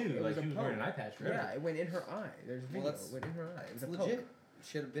cornea poke. too. It Like was a she was wearing an poke. eye patch forever. Yeah, it went in her eye. There's video. Well, that's- It went in her eye. It was It's a poke. legit.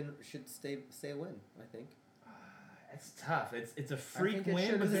 Should stay a win. I think. It's tough. It's a I freak think it win,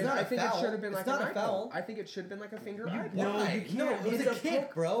 should but have it's been. not I a think it foul. should have been It's like not an a eye foul. poke. I think it should have been like a finger You- eye poke. No, Why? you can't. No, it was It's a a kick,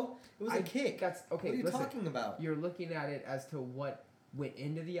 poke. bro. It was a kick. That's okay. What are you listen, talking about? You're looking at it as to what went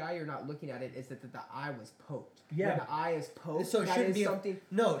into the eye. You're not looking at it as that the eye was poked. Yeah. When the eye is poked, So it that shouldn't is be something.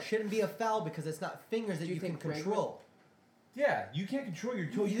 no, it shouldn't be a foul because it's not fingers that Do you you can think Frank control. Yeah, you can't control your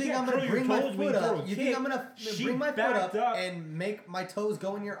toes. You think can't I'm gonna control your bring my toes when foot you throw up? a You kick. think I'm gonna She bring my foot backed up and make my toes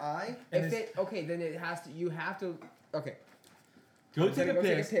go in your eye? And If it's- it okay, then it has to. You have to. Okay. Go I'm take gonna a go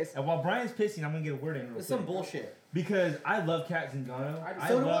take a piss. piss. And while Brian's pissing, I'm gonna get a word in real It's quick. some bullshit. Because I love Kat Zingano. I do- I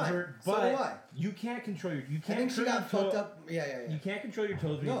So do love I. her, So but do I. you can't control your. You I can't. think she control got your fucked toe- up. Yeah. You can't control your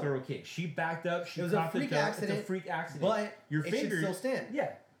toes when No. you throw a kick. She backed up. She It was a caught the freak toe. It's accident, a freak accident. But your it fingers should still stand.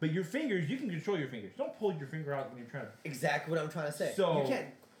 Yeah, but your fingers, you can control your fingers. Don't pull your finger out when you're trying to. Exactly what I'm trying to say. So- you can't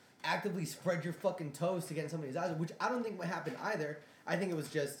actively spread your fucking toes to get in somebody's eyes, which I don't think would happen either. I think it was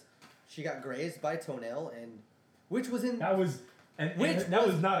just she got grazed by a toenail, and which was in That was. And Which that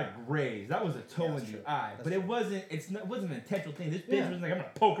was- was not a graze. That was a toe Yeah, in that's the true. eye. That's But true. it wasn't. It wasn't an intentional thing. This bitch Yeah. was like, I'm gonna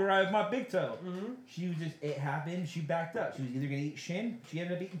poke her eye with my big toe. Mhm. She was just. It happened. She backed up. She was either gonna eat shin. She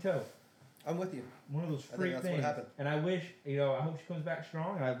ended up eating toe. I'm with you. One of those think freak that's what things. happened. And I wish, I hope she comes back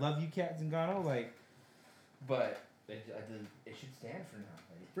strong. And I love you, Kat Zingano. Like, but it should stand for now.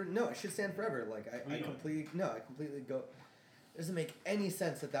 Like, No, it should stand forever. Like I completely go. It doesn't make any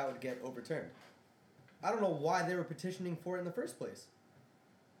sense that would get overturned. I don't know why they were petitioning for it in the first place.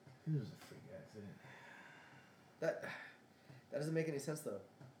 it was a freak accident. That doesn't make any sense though.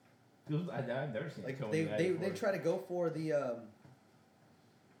 I've never seen Like a toe in they the eye they, before. they try to go for the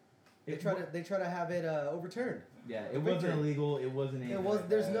they try to have it overturned. Yeah, the it wasn't victory. illegal. It wasn't. It anything was. like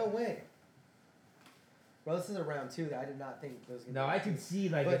There's that. no way. Bro, this is a round two that I did not think there was gonna No, be. I could see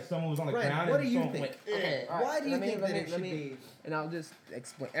like But, if someone was on the Brent, ground what and do you someone think? went, Okay, all right, Why do you let me- think let that me- it let should me- be? And I'll just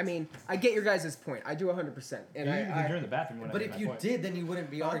explain. I mean, I get your guys' point. I do 100%. And do you because you're I in the bathroom when I But made if my you point. did, then you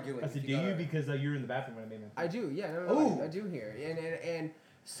wouldn't be Huh? arguing. I if said, do got you it. because you're in the bathroom when I made my point. I do. Yeah, no, Ooh. I do here. And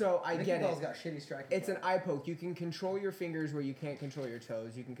so I Nicky get Bell's it. got shitty striking. It's an power. eye poke. You can control your fingers where you can't control your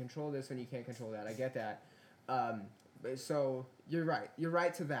toes. You can control this when you can't control that. I get that. So you're right. You're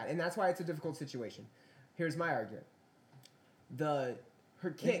right to that, and that's why it's a difficult situation. Here's my argument. Her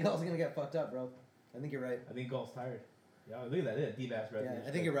Nicky kick. Bell's gonna get fucked up, bro. I think you're right. I think Gall's tired. Yeah, look at that. It's a deep ass red. Yeah,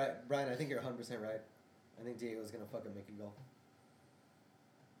 I think you're right, Brian. I think you're 100% right. I think Diego's gonna fucking make a goal.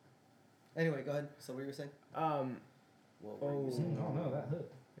 Anyway, go ahead. So what you were saying? What were you saying? Oh no, that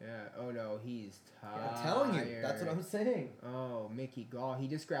hook. Yeah. Oh no, he's tired. I'm telling you, that's what I'm saying. Oh, Mickey Gall. He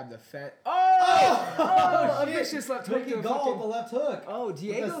just grabbed the fence. Oh! Oh, a shit. vicious left hook Mickey to a Gall fucking- with the left hook. Oh,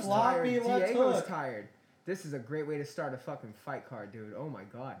 Diego's sloppy tired. left Diego's hook. tired. This is a great way to start a fucking fight card, dude. Oh my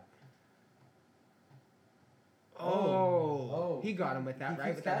god. Oh, he got him with that, He right?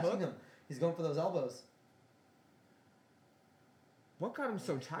 keeps With that catching hook. him. He's going for those elbows. What got him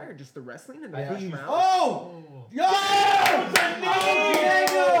so tired? Just the wrestling in the I first think round? Oh! Yo!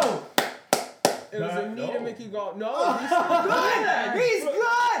 Diego! It was a No. knee to Mickey Gall. No, he's good. He's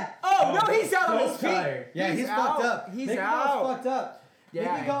good. Oh no, he's out on so his feet. tired. Yeah, he's out. fucked up. He's Mickey out. Gall's fucked up.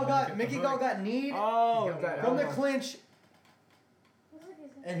 Yeah. Mickey Gall got kneed Oh, that from the elbow. clinch,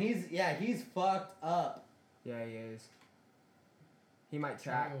 and he's fucked up. Yeah, he is. He might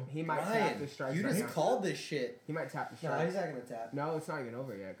tap. He might tap Ryan, the strikes. you right just now. called this shit. He might tap the No, strikes. he's not gonna tap. No, it's not even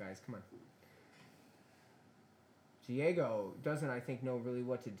over yet, guys. Come on. Diego doesn't, I think, know really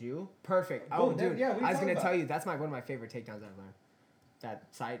what to do. Perfect. Oh, Boom, there- dude. yeah, what are you I was talking gonna about? tell you that's one of my favorite takedowns I've learned. That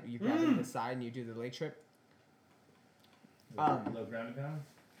side, you grab it to the side and you do the leg trip. Low ground and pound.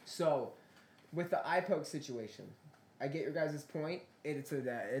 So, with the eye poke situation, I get your guys' point. It's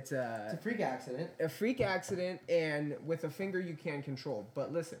It's a freak accident. a freak accident, and with a finger you can control.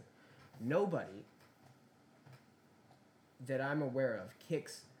 But listen, nobody that I'm aware of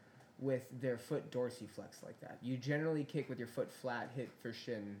kicks with their foot dorsiflex like that. You generally kick with your foot flat, hit for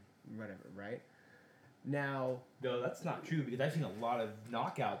shin, whatever, right? Now, No, that's not true because I've seen a lot of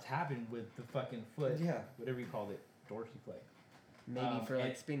knockouts happen with the fucking foot. Yeah. Whatever you called it, dorsiflex. maybe for like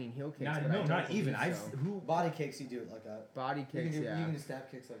and- spinning heel kicks. Not, but I no, don't not even. believe I've so. who Body kicks, you do it like that. Body You kicks, can do, yeah. you can do snap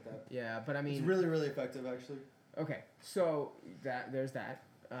kicks like that. Yeah, but I It's mean, really, really effective, actually. okay, so there's that.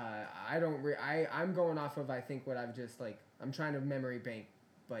 I don't. I'm going off of I think what I've just like. I'm trying to memory bank,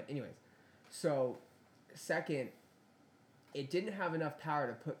 but anyways. So, second, it didn't have enough power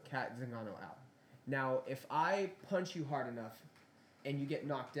to put Cat Zingano out. Now, if I punch you hard enough, and you get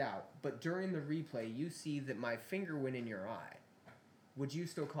knocked out, but during the replay you see that my finger went in your eye, would you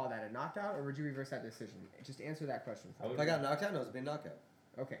still call that a knockout, or would you reverse that decision? Just answer that question for me. If I got knocked out, no, it was a big knockout.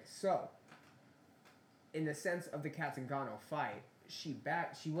 Okay, so in the sense of the Katzengano fight, she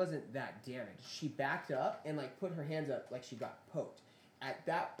wasn't that damaged. She backed up and like put her hands up like she got poked. At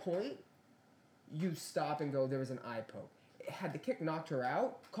that point, you stop and go, there was an eye poke. Had the kick knocked her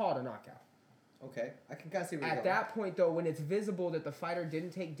out, call it a knockout. Okay, I can kind of see where you're At going. that point though, when it's visible that the fighter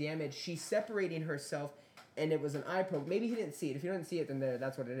didn't take damage, she's separating herself and it was an eye poke. Maybe he didn't see it. If you didn't see it, then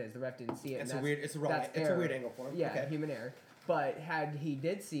that's what it is. The ref didn't see it. It's and a that's- weird. It's a wrong. that's It's a error. weird angle for him. Yeah, Okay. human error. But had he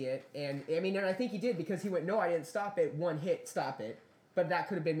did see it, and I mean, and I think he did because he went, no, I didn't stop it. One hit, stop it. But that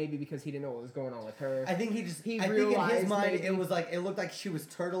could have been maybe because he didn't know what was going on with her. I think he just. He I think in his realized mind maybe- it was like it looked like she was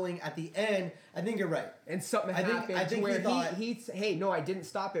turtling at the end. I think you're right. And something I think- happened I to think he where thought- hey, no, I didn't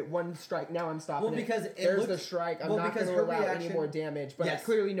stop it. One strike, now I'm stopping Well, it. because it There's looked- the strike. I'm well, not because going to her allow any reaction- more damage. But I Yes.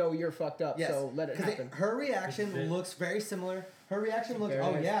 clearly know you're fucked up, Yes. so let it 'Cause happen. her reaction looks very similar. Her reaction looks. There it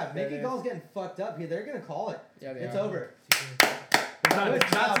Oh is. yeah, There it Mickey is. Gall's getting fucked up here. They're gonna call it. Yeah, they It's are. over. not Good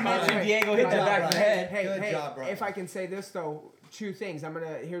to job, mention Brian. Diego Good hit the job, back of the Brian. head. Hey, Good hey, job, Brian. if I can say this though, two things.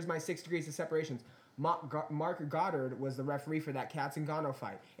 Here's my 6 degrees of separations. Mark Goddard was the referee for that Katzengano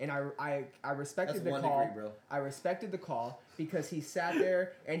fight, and I respected That's the 1 call. degree, bro. I respected the call because he sat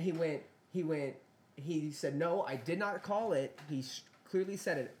there and he said no, I did not call it. He clearly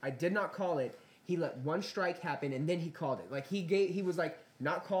said it. I did not call it. He let one strike happen and then he called it. Like he was like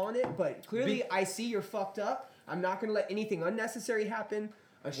not calling it, but clearly I see you're fucked up. I'm not gonna let anything unnecessary happen.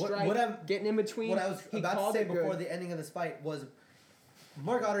 A strike, what I'm- getting in between. What I was he about to called say it before good. the ending of this fight was,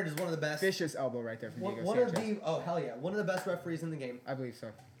 Mark Goddard is one of the best. Vicious elbow right there from Diego One of Sanchez. the hell yeah, one of the best referees in the game. I believe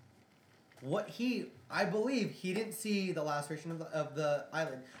so. I believe he didn't see the laceration of the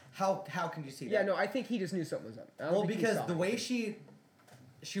eyelid. How can you see that? Yeah, no, I think he just knew something was up. I don't Well, think he because saw the it. way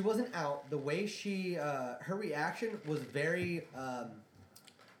she wasn't out. The way her reaction was very.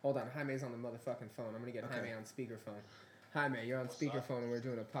 Hold on, Jaime's on the motherfucking phone. I'm gonna get Okay. Jaime on speakerphone. Jaime, you're on speakerphone and we're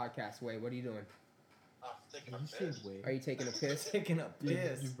doing a podcast. Wait, what are you doing? Taking a Did you piss. say way? Are you taking a piss? Taking a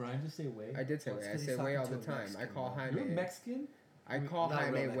piss. Did Brian just say way? I did say Well, it's way. I 'cause say he's way all talking the to a time. I Mexican, call bro. Jaime. You're Mexican? I call Not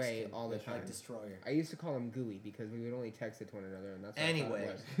Jaime real way Mexican. all the Like time. Destroyer. I used to call him Gooey because we would only text it to one another, and that's what Anyway. I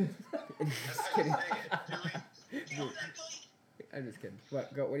thought it was. That's Just how you kidding. say it. Dewey. I'm just kidding.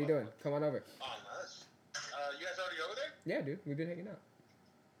 What? Go. What are you doing? Come on over. Oh, nice. You guys already over there? Yeah, dude. We've been hanging out.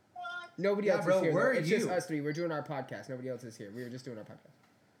 What? Nobody Yeah, else bro, is here. where though. are It's just you? us three. We're doing our podcast. Nobody else is here. We were just doing our podcast.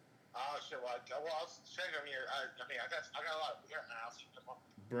 Oh shit! Well, I was checking on here. I got a lot of beer in the house. Come on.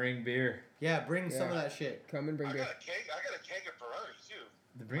 Bring beer. Yeah, bring some of Yeah. that shit. Come and bring I beer. got a keg. I got a keg of Ferrari too.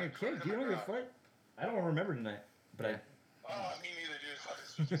 The bring a kid. Do you know your foot? I don't remember tonight, but I. Oh, me neither,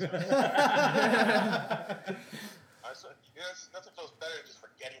 dude. Nothing feels better than just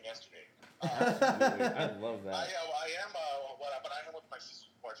forgetting yesterday. Absolutely. I love that. I am, but I am with my sister's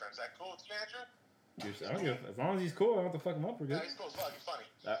boyfriend. Is that cool with you, Andrew? I don't give, as long as he's cool, I don't have to fuck him up. We're Yeah, good. he's cool as fuck. He's funny.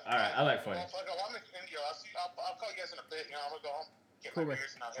 All right, I like funny. Well, fuck, I'm in India. I'll call you guys in a bit. You know, I'm gonna go home, get Cool, my man.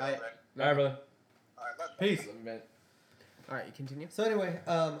 beers, and I'll Alright. get over it. All right, brother. All right, love you. Peace. All right, you continue. So anyway,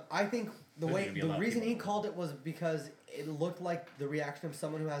 I think There's gonna be a the lot of reason he people. called it was because it looked like the reaction of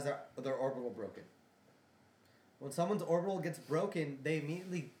someone who has their orbital broken. When someone's orbital gets broken, they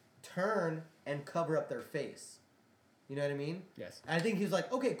immediately turn and cover up their face. You know what I mean? Yes. And I think he was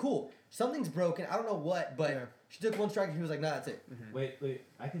like, okay, cool, something's broken. I don't know what, but Yeah. she took one strike and he was like, nah, that's it. Wait.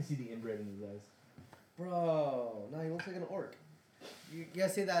 I can see the inbred in his eyes. Bro, no, he looks like an orc. You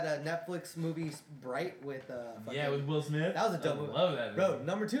guys see that Netflix movie Bright with Yeah, with Will Smith. That was a dope movie. I love that. Bro, movie.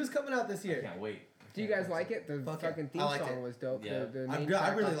 number 2 is coming out this I year. can't wait. Do you guys like it? The Fuck it. fucking theme I liked song it. was dope. Yeah. The I'm main good. I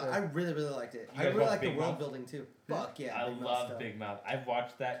track really, off the- I really liked it. You I guys really watch like the Big world Mouth? building too. Fuck yeah. I Big Mouth love stuff. Big Mouth. I've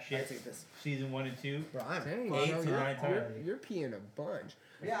watched that I shit. take this. Season 1 and 2. Bro, I'm Dang, Eight bro, to you're, 9 times. you're peeing a bunch.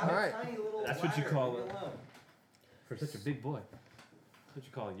 Yeah, All I'm right. a tiny little That's what you bladder. call Leave me it. alone. For such a big boy. That's what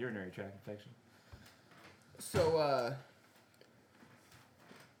you call a urinary tract infection. So,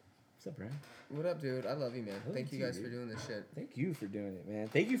 What's up, Brian? what up, dude? I love you, man. Love Thank you you too, guys for dude. doing this shit. Thank you for doing it, man.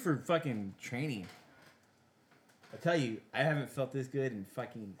 Thank you for fucking training. I tell you, I haven't felt this good in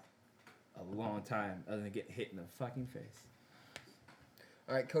fucking a long time other than get hit in the fucking face.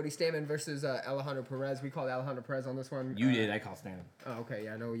 All right, Cody Stamann versus Alejandro Perez. We called Alejandro Perez on this one. You did, I call Stan. Oh, okay.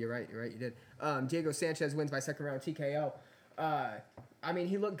 Yeah, no, you're right. You're right. You did. Diego Sanchez wins by second round TKO. I mean,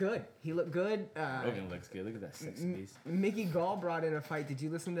 he looked good. He looked good. Rogan looks good. Look at that sexy beast. Mickey Gall brought in a fight. Did you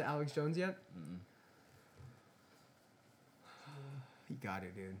listen to Alex Jones yet? He got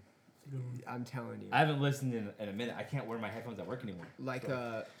it, dude. I'm telling you. I haven't listened in a minute. I can't wear my headphones at work anymore. Like,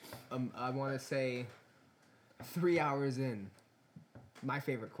 I want to say 3 hours in, my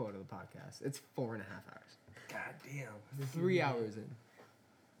favorite quote of the podcast. It's 4.5 hours. God damn. 3 hours in.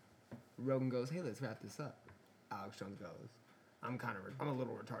 Rogan goes, hey, let's wrap this up. Alex Jones goes, I'm a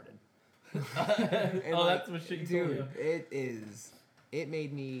little retarded. And Oh, like, that's what shit you told dude, me. it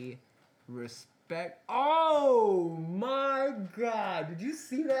made me respect. Oh my God. Did you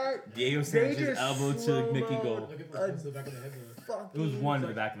see that? Diego They Sanchez just elbow to slow-mo- Mickey Goal. Look at the back of the head though. It was Fucking- one to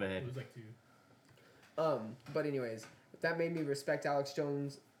the back of the head. It was like 2. But anyways, that made me respect Alex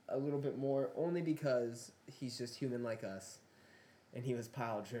Jones a little bit more, only because he's just human like us, and he was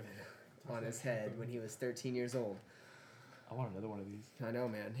pile driven on his head when he was 13 years old. I want another one of these. I know,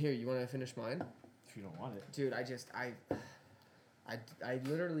 man. Here, you want to finish mine, If you don't want it. dude? I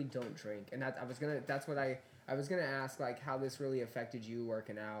literally don't drink, and that's what I was gonna ask, like, how this really affected you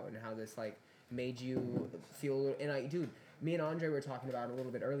working out and how this like made you feel. And dude, me and Andre were talking about it a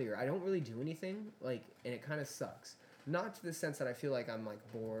little bit earlier. I don't really do anything, like, and it kind of sucks. Not to the sense that I feel like I'm like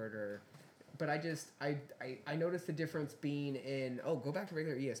bored but I noticed the difference being in, go back to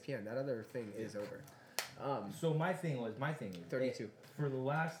regular ESPN. That other thing is over. So my thing is 32. For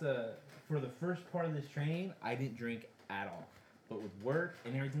the first part of this training, I didn't drink at all. But with work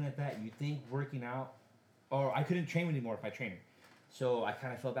and everything like that, you think working out, or I couldn't train anymore with my trainer. So I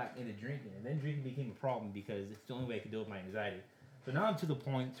kind of fell back into drinking, and then drinking became a problem because it's the only way I could deal with my anxiety. So now I'm to the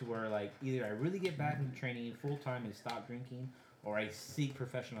point to where, like, either I really get back into training full time and stop drinking, or I seek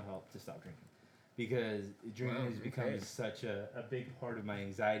professional help to stop drinking, because drinking Wow, has become okay. such a big part of my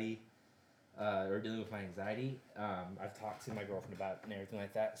anxiety, or dealing with my anxiety. I've talked to my girlfriend about it and everything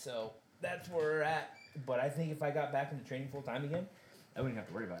like that. So that's where we're at. But I think if I got back into training full time again, I wouldn't have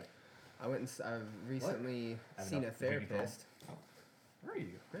to worry about it. I've recently I have seen no a drinking problem. therapist. Where are you?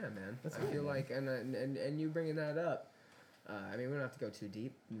 Yeah, man. That's I cool, feel man. like, and you bringing that up. I mean, we don't have to go too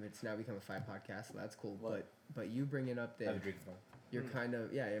deep. It's now become a 5 podcast, so that's cool. What? But you bringing up I have a that drinking problem. you're kind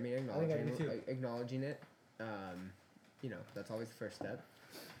of I mean acknowledging it. That's always the first step.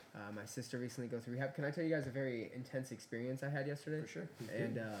 My sister recently goes through rehab. Can I tell you guys a very intense experience I had yesterday? For sure.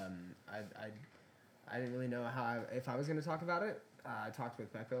 And I didn't really know if I was going to talk about it. I talked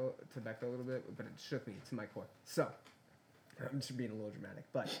with Becco a little bit, but it shook me to my core. So I'm just being a little dramatic,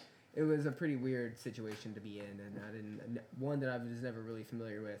 but it was a pretty weird situation to be in, and one that I was never really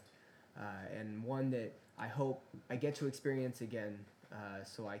familiar with, and one that I hope I get to experience again,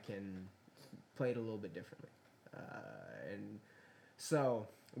 so I can play it a little bit differently. And so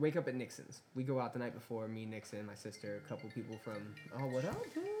wake up at Nixon's. We go out the night before. Me, Nixon, my sister, a couple people from. Oh, what up,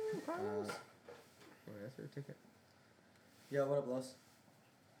 dude? Carlos? That's your ticket. Yo, what up, Los?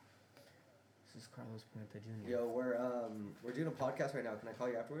 This is Carlos Puente Jr. Yo, we're doing a podcast right now. Can I call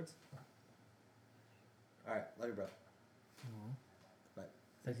you afterwards? All right, love you, bro. It's like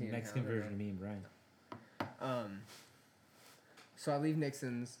the Yeah, Mexican I don't version of me and Brian. So I leave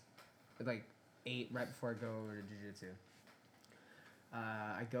Nixon's, like 8 right before I go over to jiu-jitsu.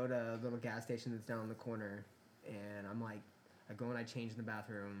 I go to a little gas station that's down in the corner, and I'm like, I go and I change in the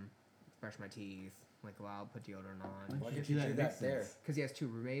bathroom, brush my teeth, like go out, put deodorant on. Why did you do that there? Because he has 2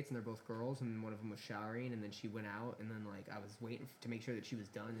 roommates, and they're both girls, and one of them was showering, and then she went out, and then like I was waiting to make sure that she was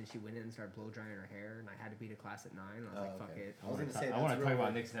done, and she went in and started blow drying her hair, and I had to be to class at 9. And I was like, fuck it. I was gonna say I want that's to talk real about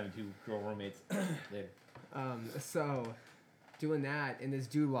weird. Nixon having 2 girl roommates later. So doing that, and this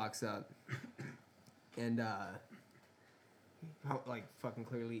dude walks up, and like fucking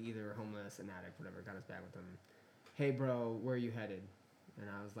clearly either homeless, an addict, whatever, got his bag with him. Hey bro, where are you headed? And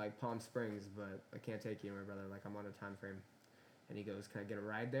I was like, Palm Springs, but I can't take you, my brother. Like, I'm on a time frame. And he goes, can I get a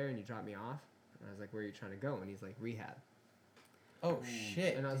ride there? And you drop me off? And I was like, where are you trying to go? And he's like, rehab. Oh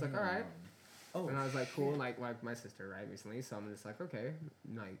shit. And I was like, all right. Oh. And I was like, cool. And like my sister, right, recently. So I'm just like, okay,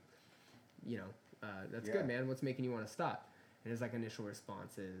 like, you know, that's Yeah. good, man. What's making you want to stop? And his like initial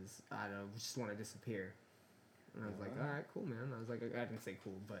response is, I don't just want to disappear. And I was like, all right, cool, man. I was like, I didn't say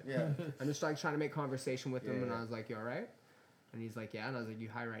cool, but Yeah. I'm just like trying to make conversation with him. Yeah, And yeah. I was like, you all right? And he's like, yeah. And I was like, you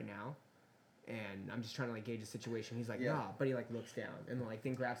high right now? And I'm just trying to like gauge the situation. He's like, Yeah. nah. But he like looks down and like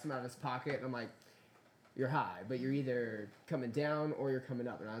then grabs some out of his pocket. And I'm like, you're high, but you're either coming down or you're coming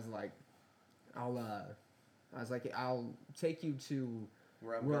up. And I was like, I'll take you to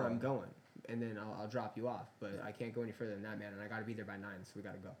where I'm going, and then I'll drop you off. But I can't go any further than that, man. And I got to be there by 9, so we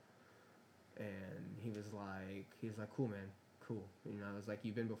got to go. And he was like, cool, man, cool. And I was like,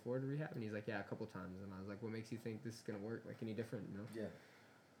 you've been before to rehab? And he's like, yeah, a couple times. And I was like, what makes you think this is gonna work? Like any different, you know? Yeah.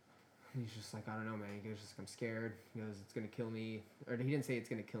 And he's just like, I don't know, man. He goes, just I'm scared. He goes, it's gonna kill me. Or he didn't say it's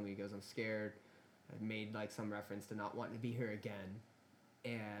gonna kill me. He goes, I'm scared. I made like some reference to not wanting to be here again.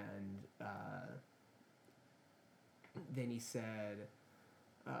 And then he said,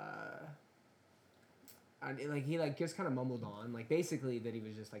 he like just kind of mumbled on, like basically that he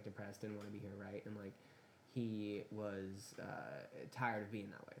was just like depressed, didn't want to be here, right? And like he was tired of being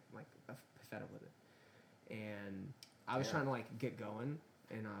that way, like fed up with it. And I was Yeah. trying to like get going,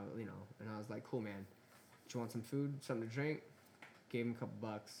 and I was like, cool, man. Do you want some food, something to drink? Gave him a couple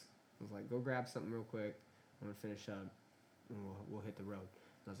bucks. I was like, go grab something real quick. I'm gonna finish up, and we'll hit the road.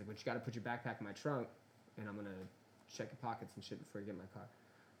 And I was like, but you gotta put your backpack in my trunk, and I'm gonna check your pockets and shit before you get in my car.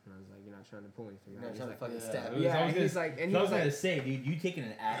 And I was like, you're not trying to pull anything. You're not He's trying to like, fucking Yeah. stab It me. was yeah, always and he's gonna- like, and I he was was gonna like, say, dude, you taking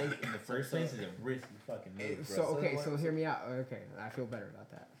an addict in the first place is a risky fucking move, bro. so okay, what- so hear me out. Okay, I feel better about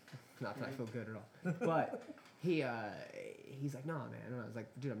that. Not that I feel good at all, but he's like, nah, man. And I was like,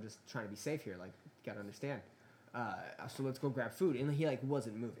 dude, I'm just trying to be safe here. Like, you gotta understand. So let's go grab food. And he like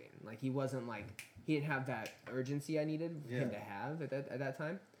wasn't moving. Like he wasn't like he didn't have that urgency I needed him to have at that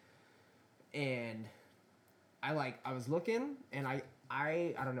time. And I was looking, and I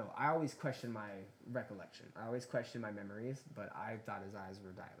don't know. I always question my recollection. I always question my memories, but I thought his eyes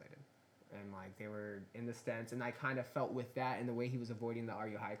were dilated, and like they were in the stents. And I kind of felt with that and the way he was avoiding the "Are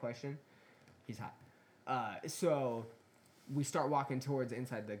you high?" question. He's high. So we start walking towards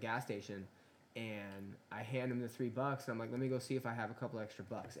inside the gas station, and I hand him the $3, and I'm like, let me go see if I have a couple extra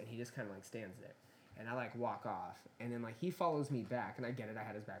bucks. And he just kind of like stands there, and I like walk off, and then like he follows me back, and I get it. I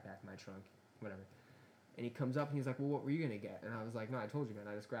had his backpack in my trunk, whatever. And he comes up and he's like, well, what were you gonna get? And I was like, no, I told you, man.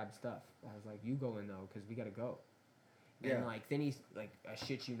 I just grabbed stuff. I was like, you go in though, cause we gotta go. And Yeah. like then he's like, I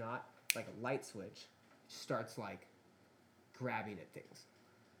shit you not, like a light switch starts like grabbing at things,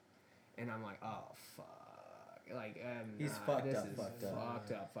 and I'm like, oh fuck. Like He's nah, fucked this up, is fucked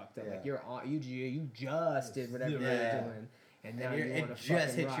up. fucked up. Yeah. Like you're on, you just did whatever Yeah. you're doing, and now you're- you it want to just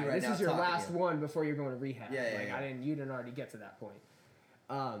fucking hit you ride. right This now is your talking to last you. one before you're going to rehab. Yeah, yeah, like yeah. you didn't already get to that point.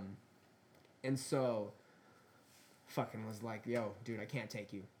 And so, fucking was like, yo, dude, I can't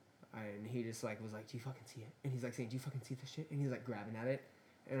take you. And he just like was like, do you fucking see it? And he's like saying, do you fucking see this shit? And he's like grabbing at it,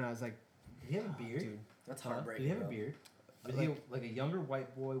 and I was like, Did he have a beard? dude. That's Huh? heartbreaking. Did he have a bro. beard? Was he like a younger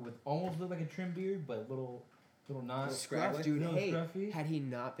white boy with almost looked like a trim beard, but little not Little Scruff, scraggly? dude. No, Hey, scruffy? had he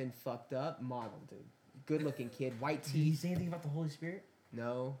not been fucked up, model, dude. Good looking kid, white Did he teeth. say anything about the Holy Spirit?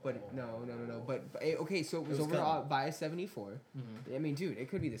 No, but no. But okay, so it was It was over coming. by 74. Mm-hmm. I mean, dude, it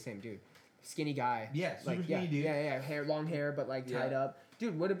could be the same dude. Skinny guy. Yeah, super like skinny dude. Yeah, hair, long hair, but like tied Yeah. up.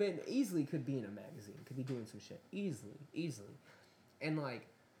 Dude, would have been easily could be in a magazine. Could be doing some shit easily, and like,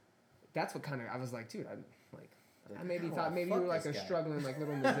 that's what kind of I was like, dude, I'm like. I maybe "Oh, thought maybe you fuck were like this a guy." struggling like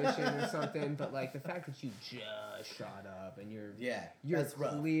little musician or something, but like the fact that you just shot up and you're Yeah, that's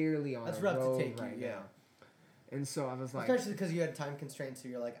rough. clearly on That's a rough to road take you, right yeah. now. And so I was like, Especially because you had time constraints, so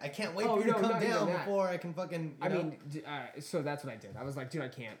you're like, I can't wait Oh, for you to no, come not even down that. before I can fucking. You I know? mean, so that's what I did. I was like, dude, I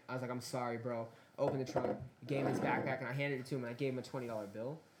can't. I was like, I'm sorry, bro. Open the trunk, gave him his backpack, and I handed it to him, and I gave him a $20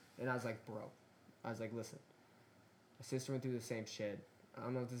 bill. And I was like, bro, I was like, listen, my sister went through the same shit. I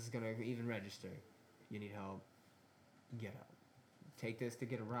don't know if this is gonna even register. You need help. Get help. Take this to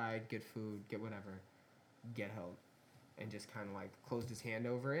get a ride, get food, get whatever. Get help. And just kind of like closed his hand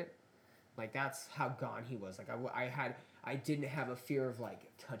over it. Like that's how gone he was. Like I didn't have a fear of like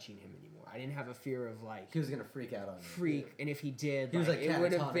touching him anymore. I didn't have a fear of like He was gonna freak out on you. freak. And if he did, He was, like, like, it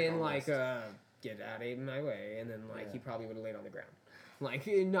would have catatonic been almost. like get out of my way, and then like Yeah. he probably would have laid on the ground. Like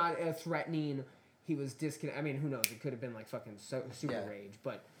not a threatening. He was disconnect. I mean, who knows? It could have been like fucking super Yeah. rage.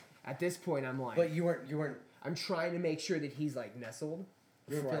 But at this point, I'm like, But you weren't. I'm trying to make sure that he's like nestled.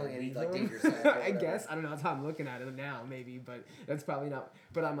 You weren't before I feeling any leave like him. danger signs. or I whatever. guess I don't know. That's how I'm looking at it now, maybe, but that's probably not.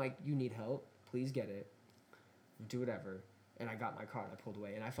 But I'm like, you need help. Please get it. Do whatever. And I got my car and I pulled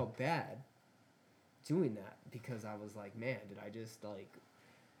away, and I felt bad doing that because I was like, man, did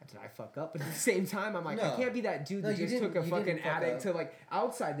I fuck up? But at the same time, I'm like, I No. can't be that dude No, that you just took a didn't- you fucking didn't fuck addict up. to like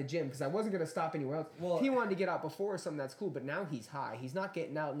outside the gym because I wasn't gonna stop anywhere else. Well- if he wanted to get out before or something, that's cool. But now he's high. He's not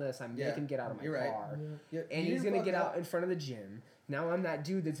getting out unless I make Yeah, him get out of my you're right. car. You- And you he's didn't gonna fuck get up. out in front of the gym. Now I'm that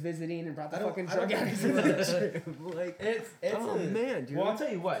dude that's visiting and brought the I don't- fucking I don't drug think addicts you into were- the gym. Like, It's oh man, dude. Well, I'll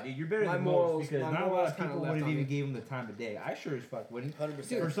tell you what, dude, you're better My than morals- most because my not a lot morals of kinda people left would have on even me. gave him the time of day. I sure as fuck wouldn't.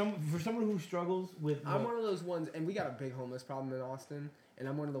 100%. For someone who struggles with, I'm one of those ones, and we got a big homeless problem in Austin, and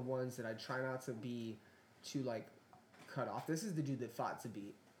I'm one of the ones that I try not to be too like cut off. This is the dude that fought to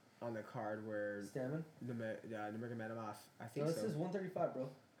beat on the card where Stammen? Nurmagomedov, I So think this so. is 135, bro.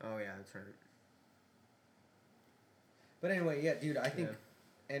 Oh yeah, that's right. But anyway, yeah, dude. I think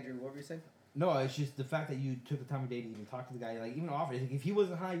Yeah. Andrew, what were you saying? no, it's just the fact that you took the time of day to even talk to the guy, like even offer. Like, if he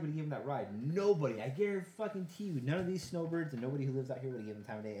wasn't high, you would have given him that ride. Nobody, I guarantee you, none of these snowbirds and nobody who lives out here would have given him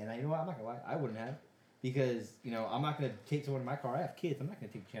time of day. And you know what? I'm not gonna lie, I wouldn't have, because I'm not gonna take someone in my car. I have kids. I'm not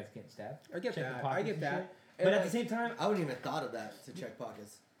gonna take a chance of getting stabbed. I get Check the that. I pockets get and that. shit. And But at like, the same time, I wouldn't even thought of that to check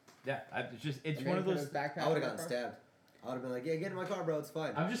pockets. yeah, it's and one then of put those. his backpack I would in have the gotten car. stabbed. I would have been like, yeah, get in my car, bro. It's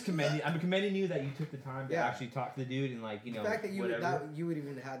fine. I'm commending you that you took the time to Yeah. actually talk to the dude and The fact that you whatever. would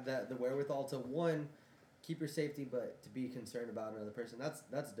even had the wherewithal to one, keep your safety, but to be concerned about another person. That's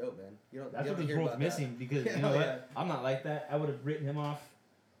dope, man. You don't. That's you what don't this hear world's about that. missing because Yeah, you know what? yeah. I'm not like that. I would have written him off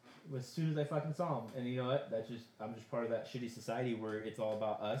as soon as I fucking saw him. And you know what? I'm just part of that shitty society where it's all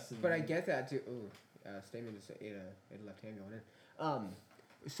about us. And But I get that too. Ooh, Stamen just ate a left hand going in.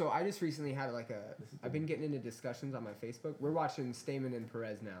 So I just recently had I've been getting into discussions on my Facebook. We're watching Stamen and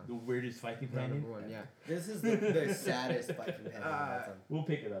Perez now. the weirdest fighting Round plan. number one, yeah. This is the saddest fighting pen of all time. We'll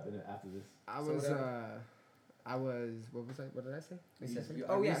pick it up after this. What did I say? I You- said something? you-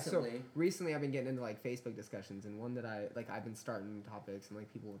 Oh yeah, so recently- recently I've been getting into like Facebook discussions, and one that I've been starting topics and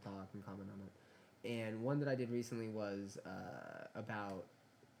like people will talk and comment on it. And one that I did recently was about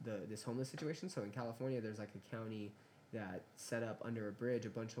this homeless situation. So in California, there's like a county that set up under a bridge a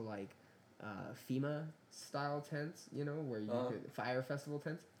bunch of like FEMA style tents, where you could fire festival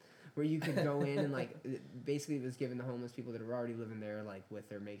tents, where you could go in and like basically it was giving the homeless people that are already living there like with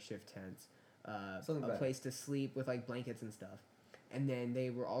their makeshift tents Something a bad. place to sleep with like blankets and stuff. And then they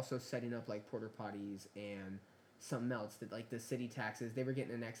were also setting up like porta potties and something else that like the city taxes, they were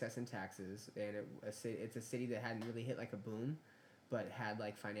getting an excess in taxes, and it's a city that hadn't really hit like a boom but had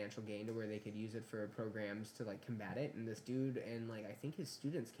like financial gain to where they could use it for programs to like combat it. And this dude and like I think his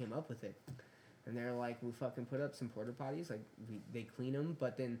students came up with it, and they're like, we fucking put up some porta potties, like they clean them,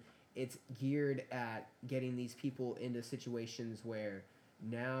 but then it's geared at getting these people into situations where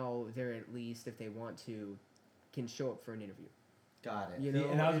now they're at least, if they want to, can show up for an interview. Got it. You know,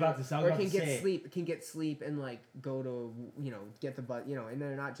 and I was about to say, or can get sleep and like go to get the and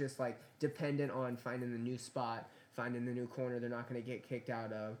they're not just like dependent on finding the new spot, finding the new corner they're not going to get kicked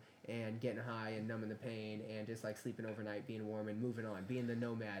out of, and getting high and numbing the pain and just like sleeping overnight, being warm and moving on, being the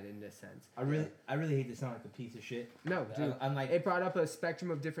nomad in this sense. I really hate to sound like a piece of shit. No, dude. I'm like, It brought up a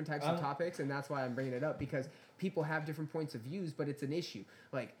spectrum of different types of topics, and that's why I'm bringing it up, because people have different points of views, but it's an issue.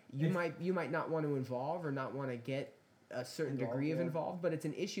 Like you might not want to involve or not want to get a certain degree of involved, but it's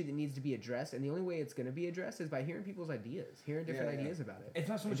an issue that needs to be addressed, and the only way it's going to be addressed is by hearing people's ideas, hearing different ideas about it. it's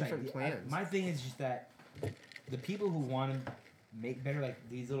not so and much different plans. My thing is just that the people who want to make better, like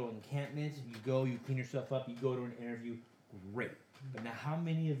these little encampments, you go, you clean yourself up, you go to an interview, great. But now, how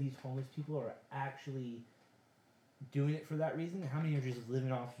many of these homeless people are actually doing it for that reason? How many are just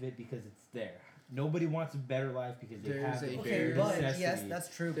living off of it because it's there? Nobody wants a better life because they There's have a the huge- Okay, bare but necessities. yes,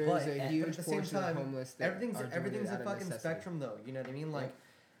 that's true. There's but a at huge the same portion of time, homeless that everything's are doing everything's it a out of fucking necessity. spectrum, though. You know what I mean? Like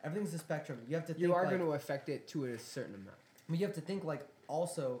everything's a spectrum. You have to think You are like, going to affect it to a certain amount. I mean, you have to think like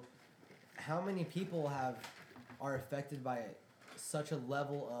also how many people are affected by such a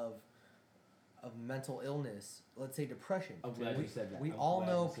level of mental illness. Let's say depression. I'm glad we, you said that. We I'm all glad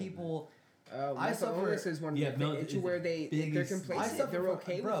know you said people I mental suffer- illness is one Yeah, of the no, things it's where the they're biggest- complacent. I suffer They're from-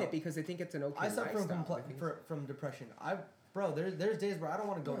 okay bro, with it because they think it's an okay I suffer lifestyle. from depression. There's days where I don't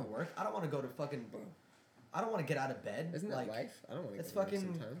want to go to work. I don't want to go to fucking. I don't want to get out of bed. Isn't that like, life? I don't want to it's go to work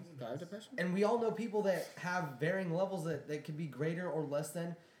fucking- sometimes. Do I have depression? And we all know people that have varying levels that could be greater or less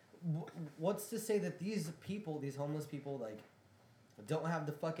than. What's to say that these people, these homeless people, like, don't have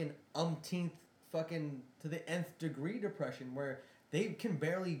the fucking umpteenth fucking to the nth degree depression where they can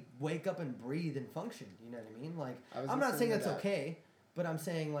barely wake up and breathe and function. You know what I mean? Like, I was I'm not saying listening to that's that. okay, but I'm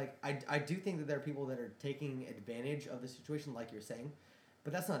saying like I do think that there are people that are taking advantage of the situation, like you're saying,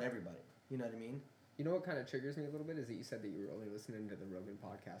 but that's not everybody. You know what I mean? You know what kind of triggers me a little bit is that you said that you were only listening to the Rogan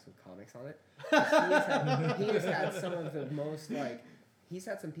podcast with comics on it. He has had some of the most like. He's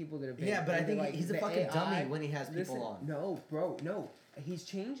had some people that have been. Yeah, but I into, think like, he's a the fucking AI. dummy when he has people Listen, on. No, bro, no. He's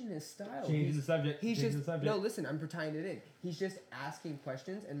changing his style. Changing He's- the subject. He's changing just the subject. no. Listen, I'm tying it in. He's just asking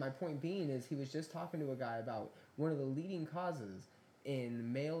questions, and my point being is he was just talking to a guy about one of the leading causes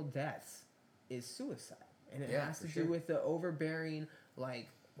in male deaths is suicide, and it Yeah, has to for do sure. with the overbearing, like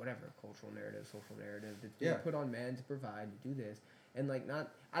whatever cultural narrative, social narrative that's being Yeah. put on men to provide to do this, and like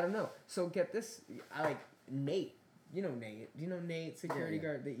not. I don't know. So get this. I like Nate. You know Nate. Do you know Nate, security yeah.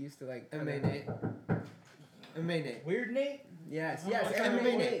 guard that used to like MMA Nate. MMA Nate. Weird Nate. Yes, Oh, yes, okay. MMA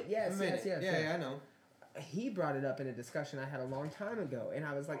MMA Nate. Yes, MMA yes, Nate. yes. Yeah, yes. yeah, I know. He brought it up in a discussion I had a long time ago, and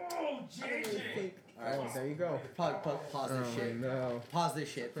I was like, Oh, I don't really think. Alright. Oh, there you go. Pause this shit. no. Pause this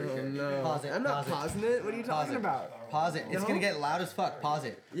shit for Oh sure. no. Pause it. I'm not pause it. pausing it. What are you Pause talking it. about? Pause it. It's No? gonna get loud as fuck. Pause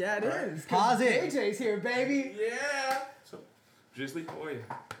it. Yeah, it is. 'cause Pause it. JJ's here, baby. Yeah. So, Drizzly, how are you?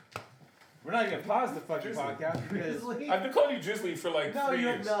 We're not gonna pause the fucking podcast because I've been calling you Drizzly for like No, 3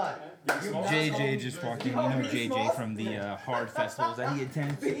 you're years. not. Big Smalls? JJ just walked in. You know JJ from the hard festivals that he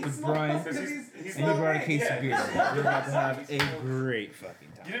attends with Brian. Because he's And he brought a case yeah. of beer. We're about to have a great fucking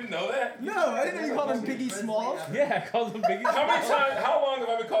You time. didn't know that? No, I didn't even call him Biggie Smalls. Yeah, I called him Biggie. How long have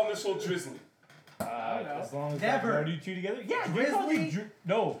I been calling this fool Drizzly? As long as Never. I brought you two together. Yeah, you called him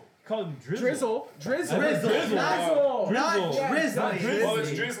no. Called him Drizzle. Drizzle. Drizzle. Drizzle. Drizzle. Not Drizzle. Drizzly. Not Drizzly. Well,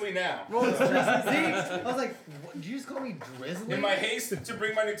 it's Drizzly now. Well, it's Drizzly. See? I was like, what, did you just call me Drizzly? In my haste to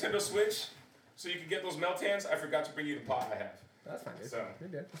bring my Nintendo Switch so you can get those Meltans, I forgot to bring you the pot I have. That's fine, dude. So. You're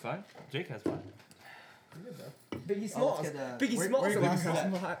good. It's fine. Jake has fun. You're good, bro. Biggie Oh, Smalls. let's get, Biggie where- Smalls. where about is that?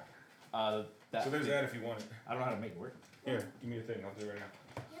 some hot- That So there's that if you want it. I don't know how to make it work. Here, give me the thing. I'll do it right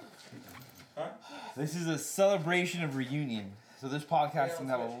now. This is a celebration of reunion. So this podcast can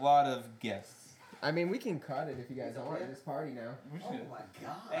have a lot of guests. I mean, we can cut it if you guys want. This party now. Oh my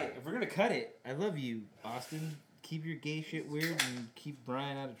god. Hey, if we're gonna cut it, I love you, Austin. Keep your gay shit weird and keep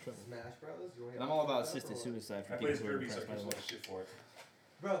Brian out of trouble. Smash Bros. You wanna And I'm all about assisted suicide for I play people who are Kirby, so depressed by I the put world. some shit for it.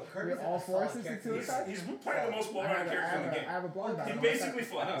 Bro, Kirby's We're all a for solid assisted character. suicide? He's playing the most I well-rounded have, character in the game. I have a blog about He it. on my basically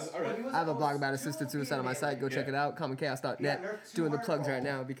site. flies. I have a blog about assisted suicide on my site. Go check it out. CommonChaos.net. Doing the plugs right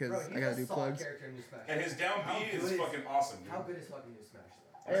now because I gotta do plugs. And his down How B good is is- fucking awesome. Dude. How good is fucking New Smash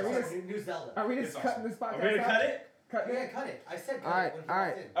though? Hey, are we just- New Zelda. Are we just It's cutting awesome. this podcast? Are we gonna out? cut it? Cut Yeah, it. cut it. I said cut All right, it when he all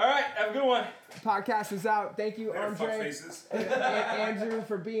walked right. in. All right, have a good one. Podcast is out. Thank you, Later, fuck Andre. faces. And Andrew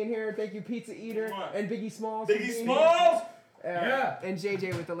for being here. Thank you, Pizza Eater. What? And Biggie Smalls. for Biggie being Smalls! here. Yeah. And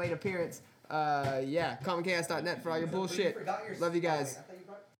JJ with the late appearance. Yeah, CommonChaos.net for all your So, but you bullshit. forgot your- Love you oh, wait, guys. I thought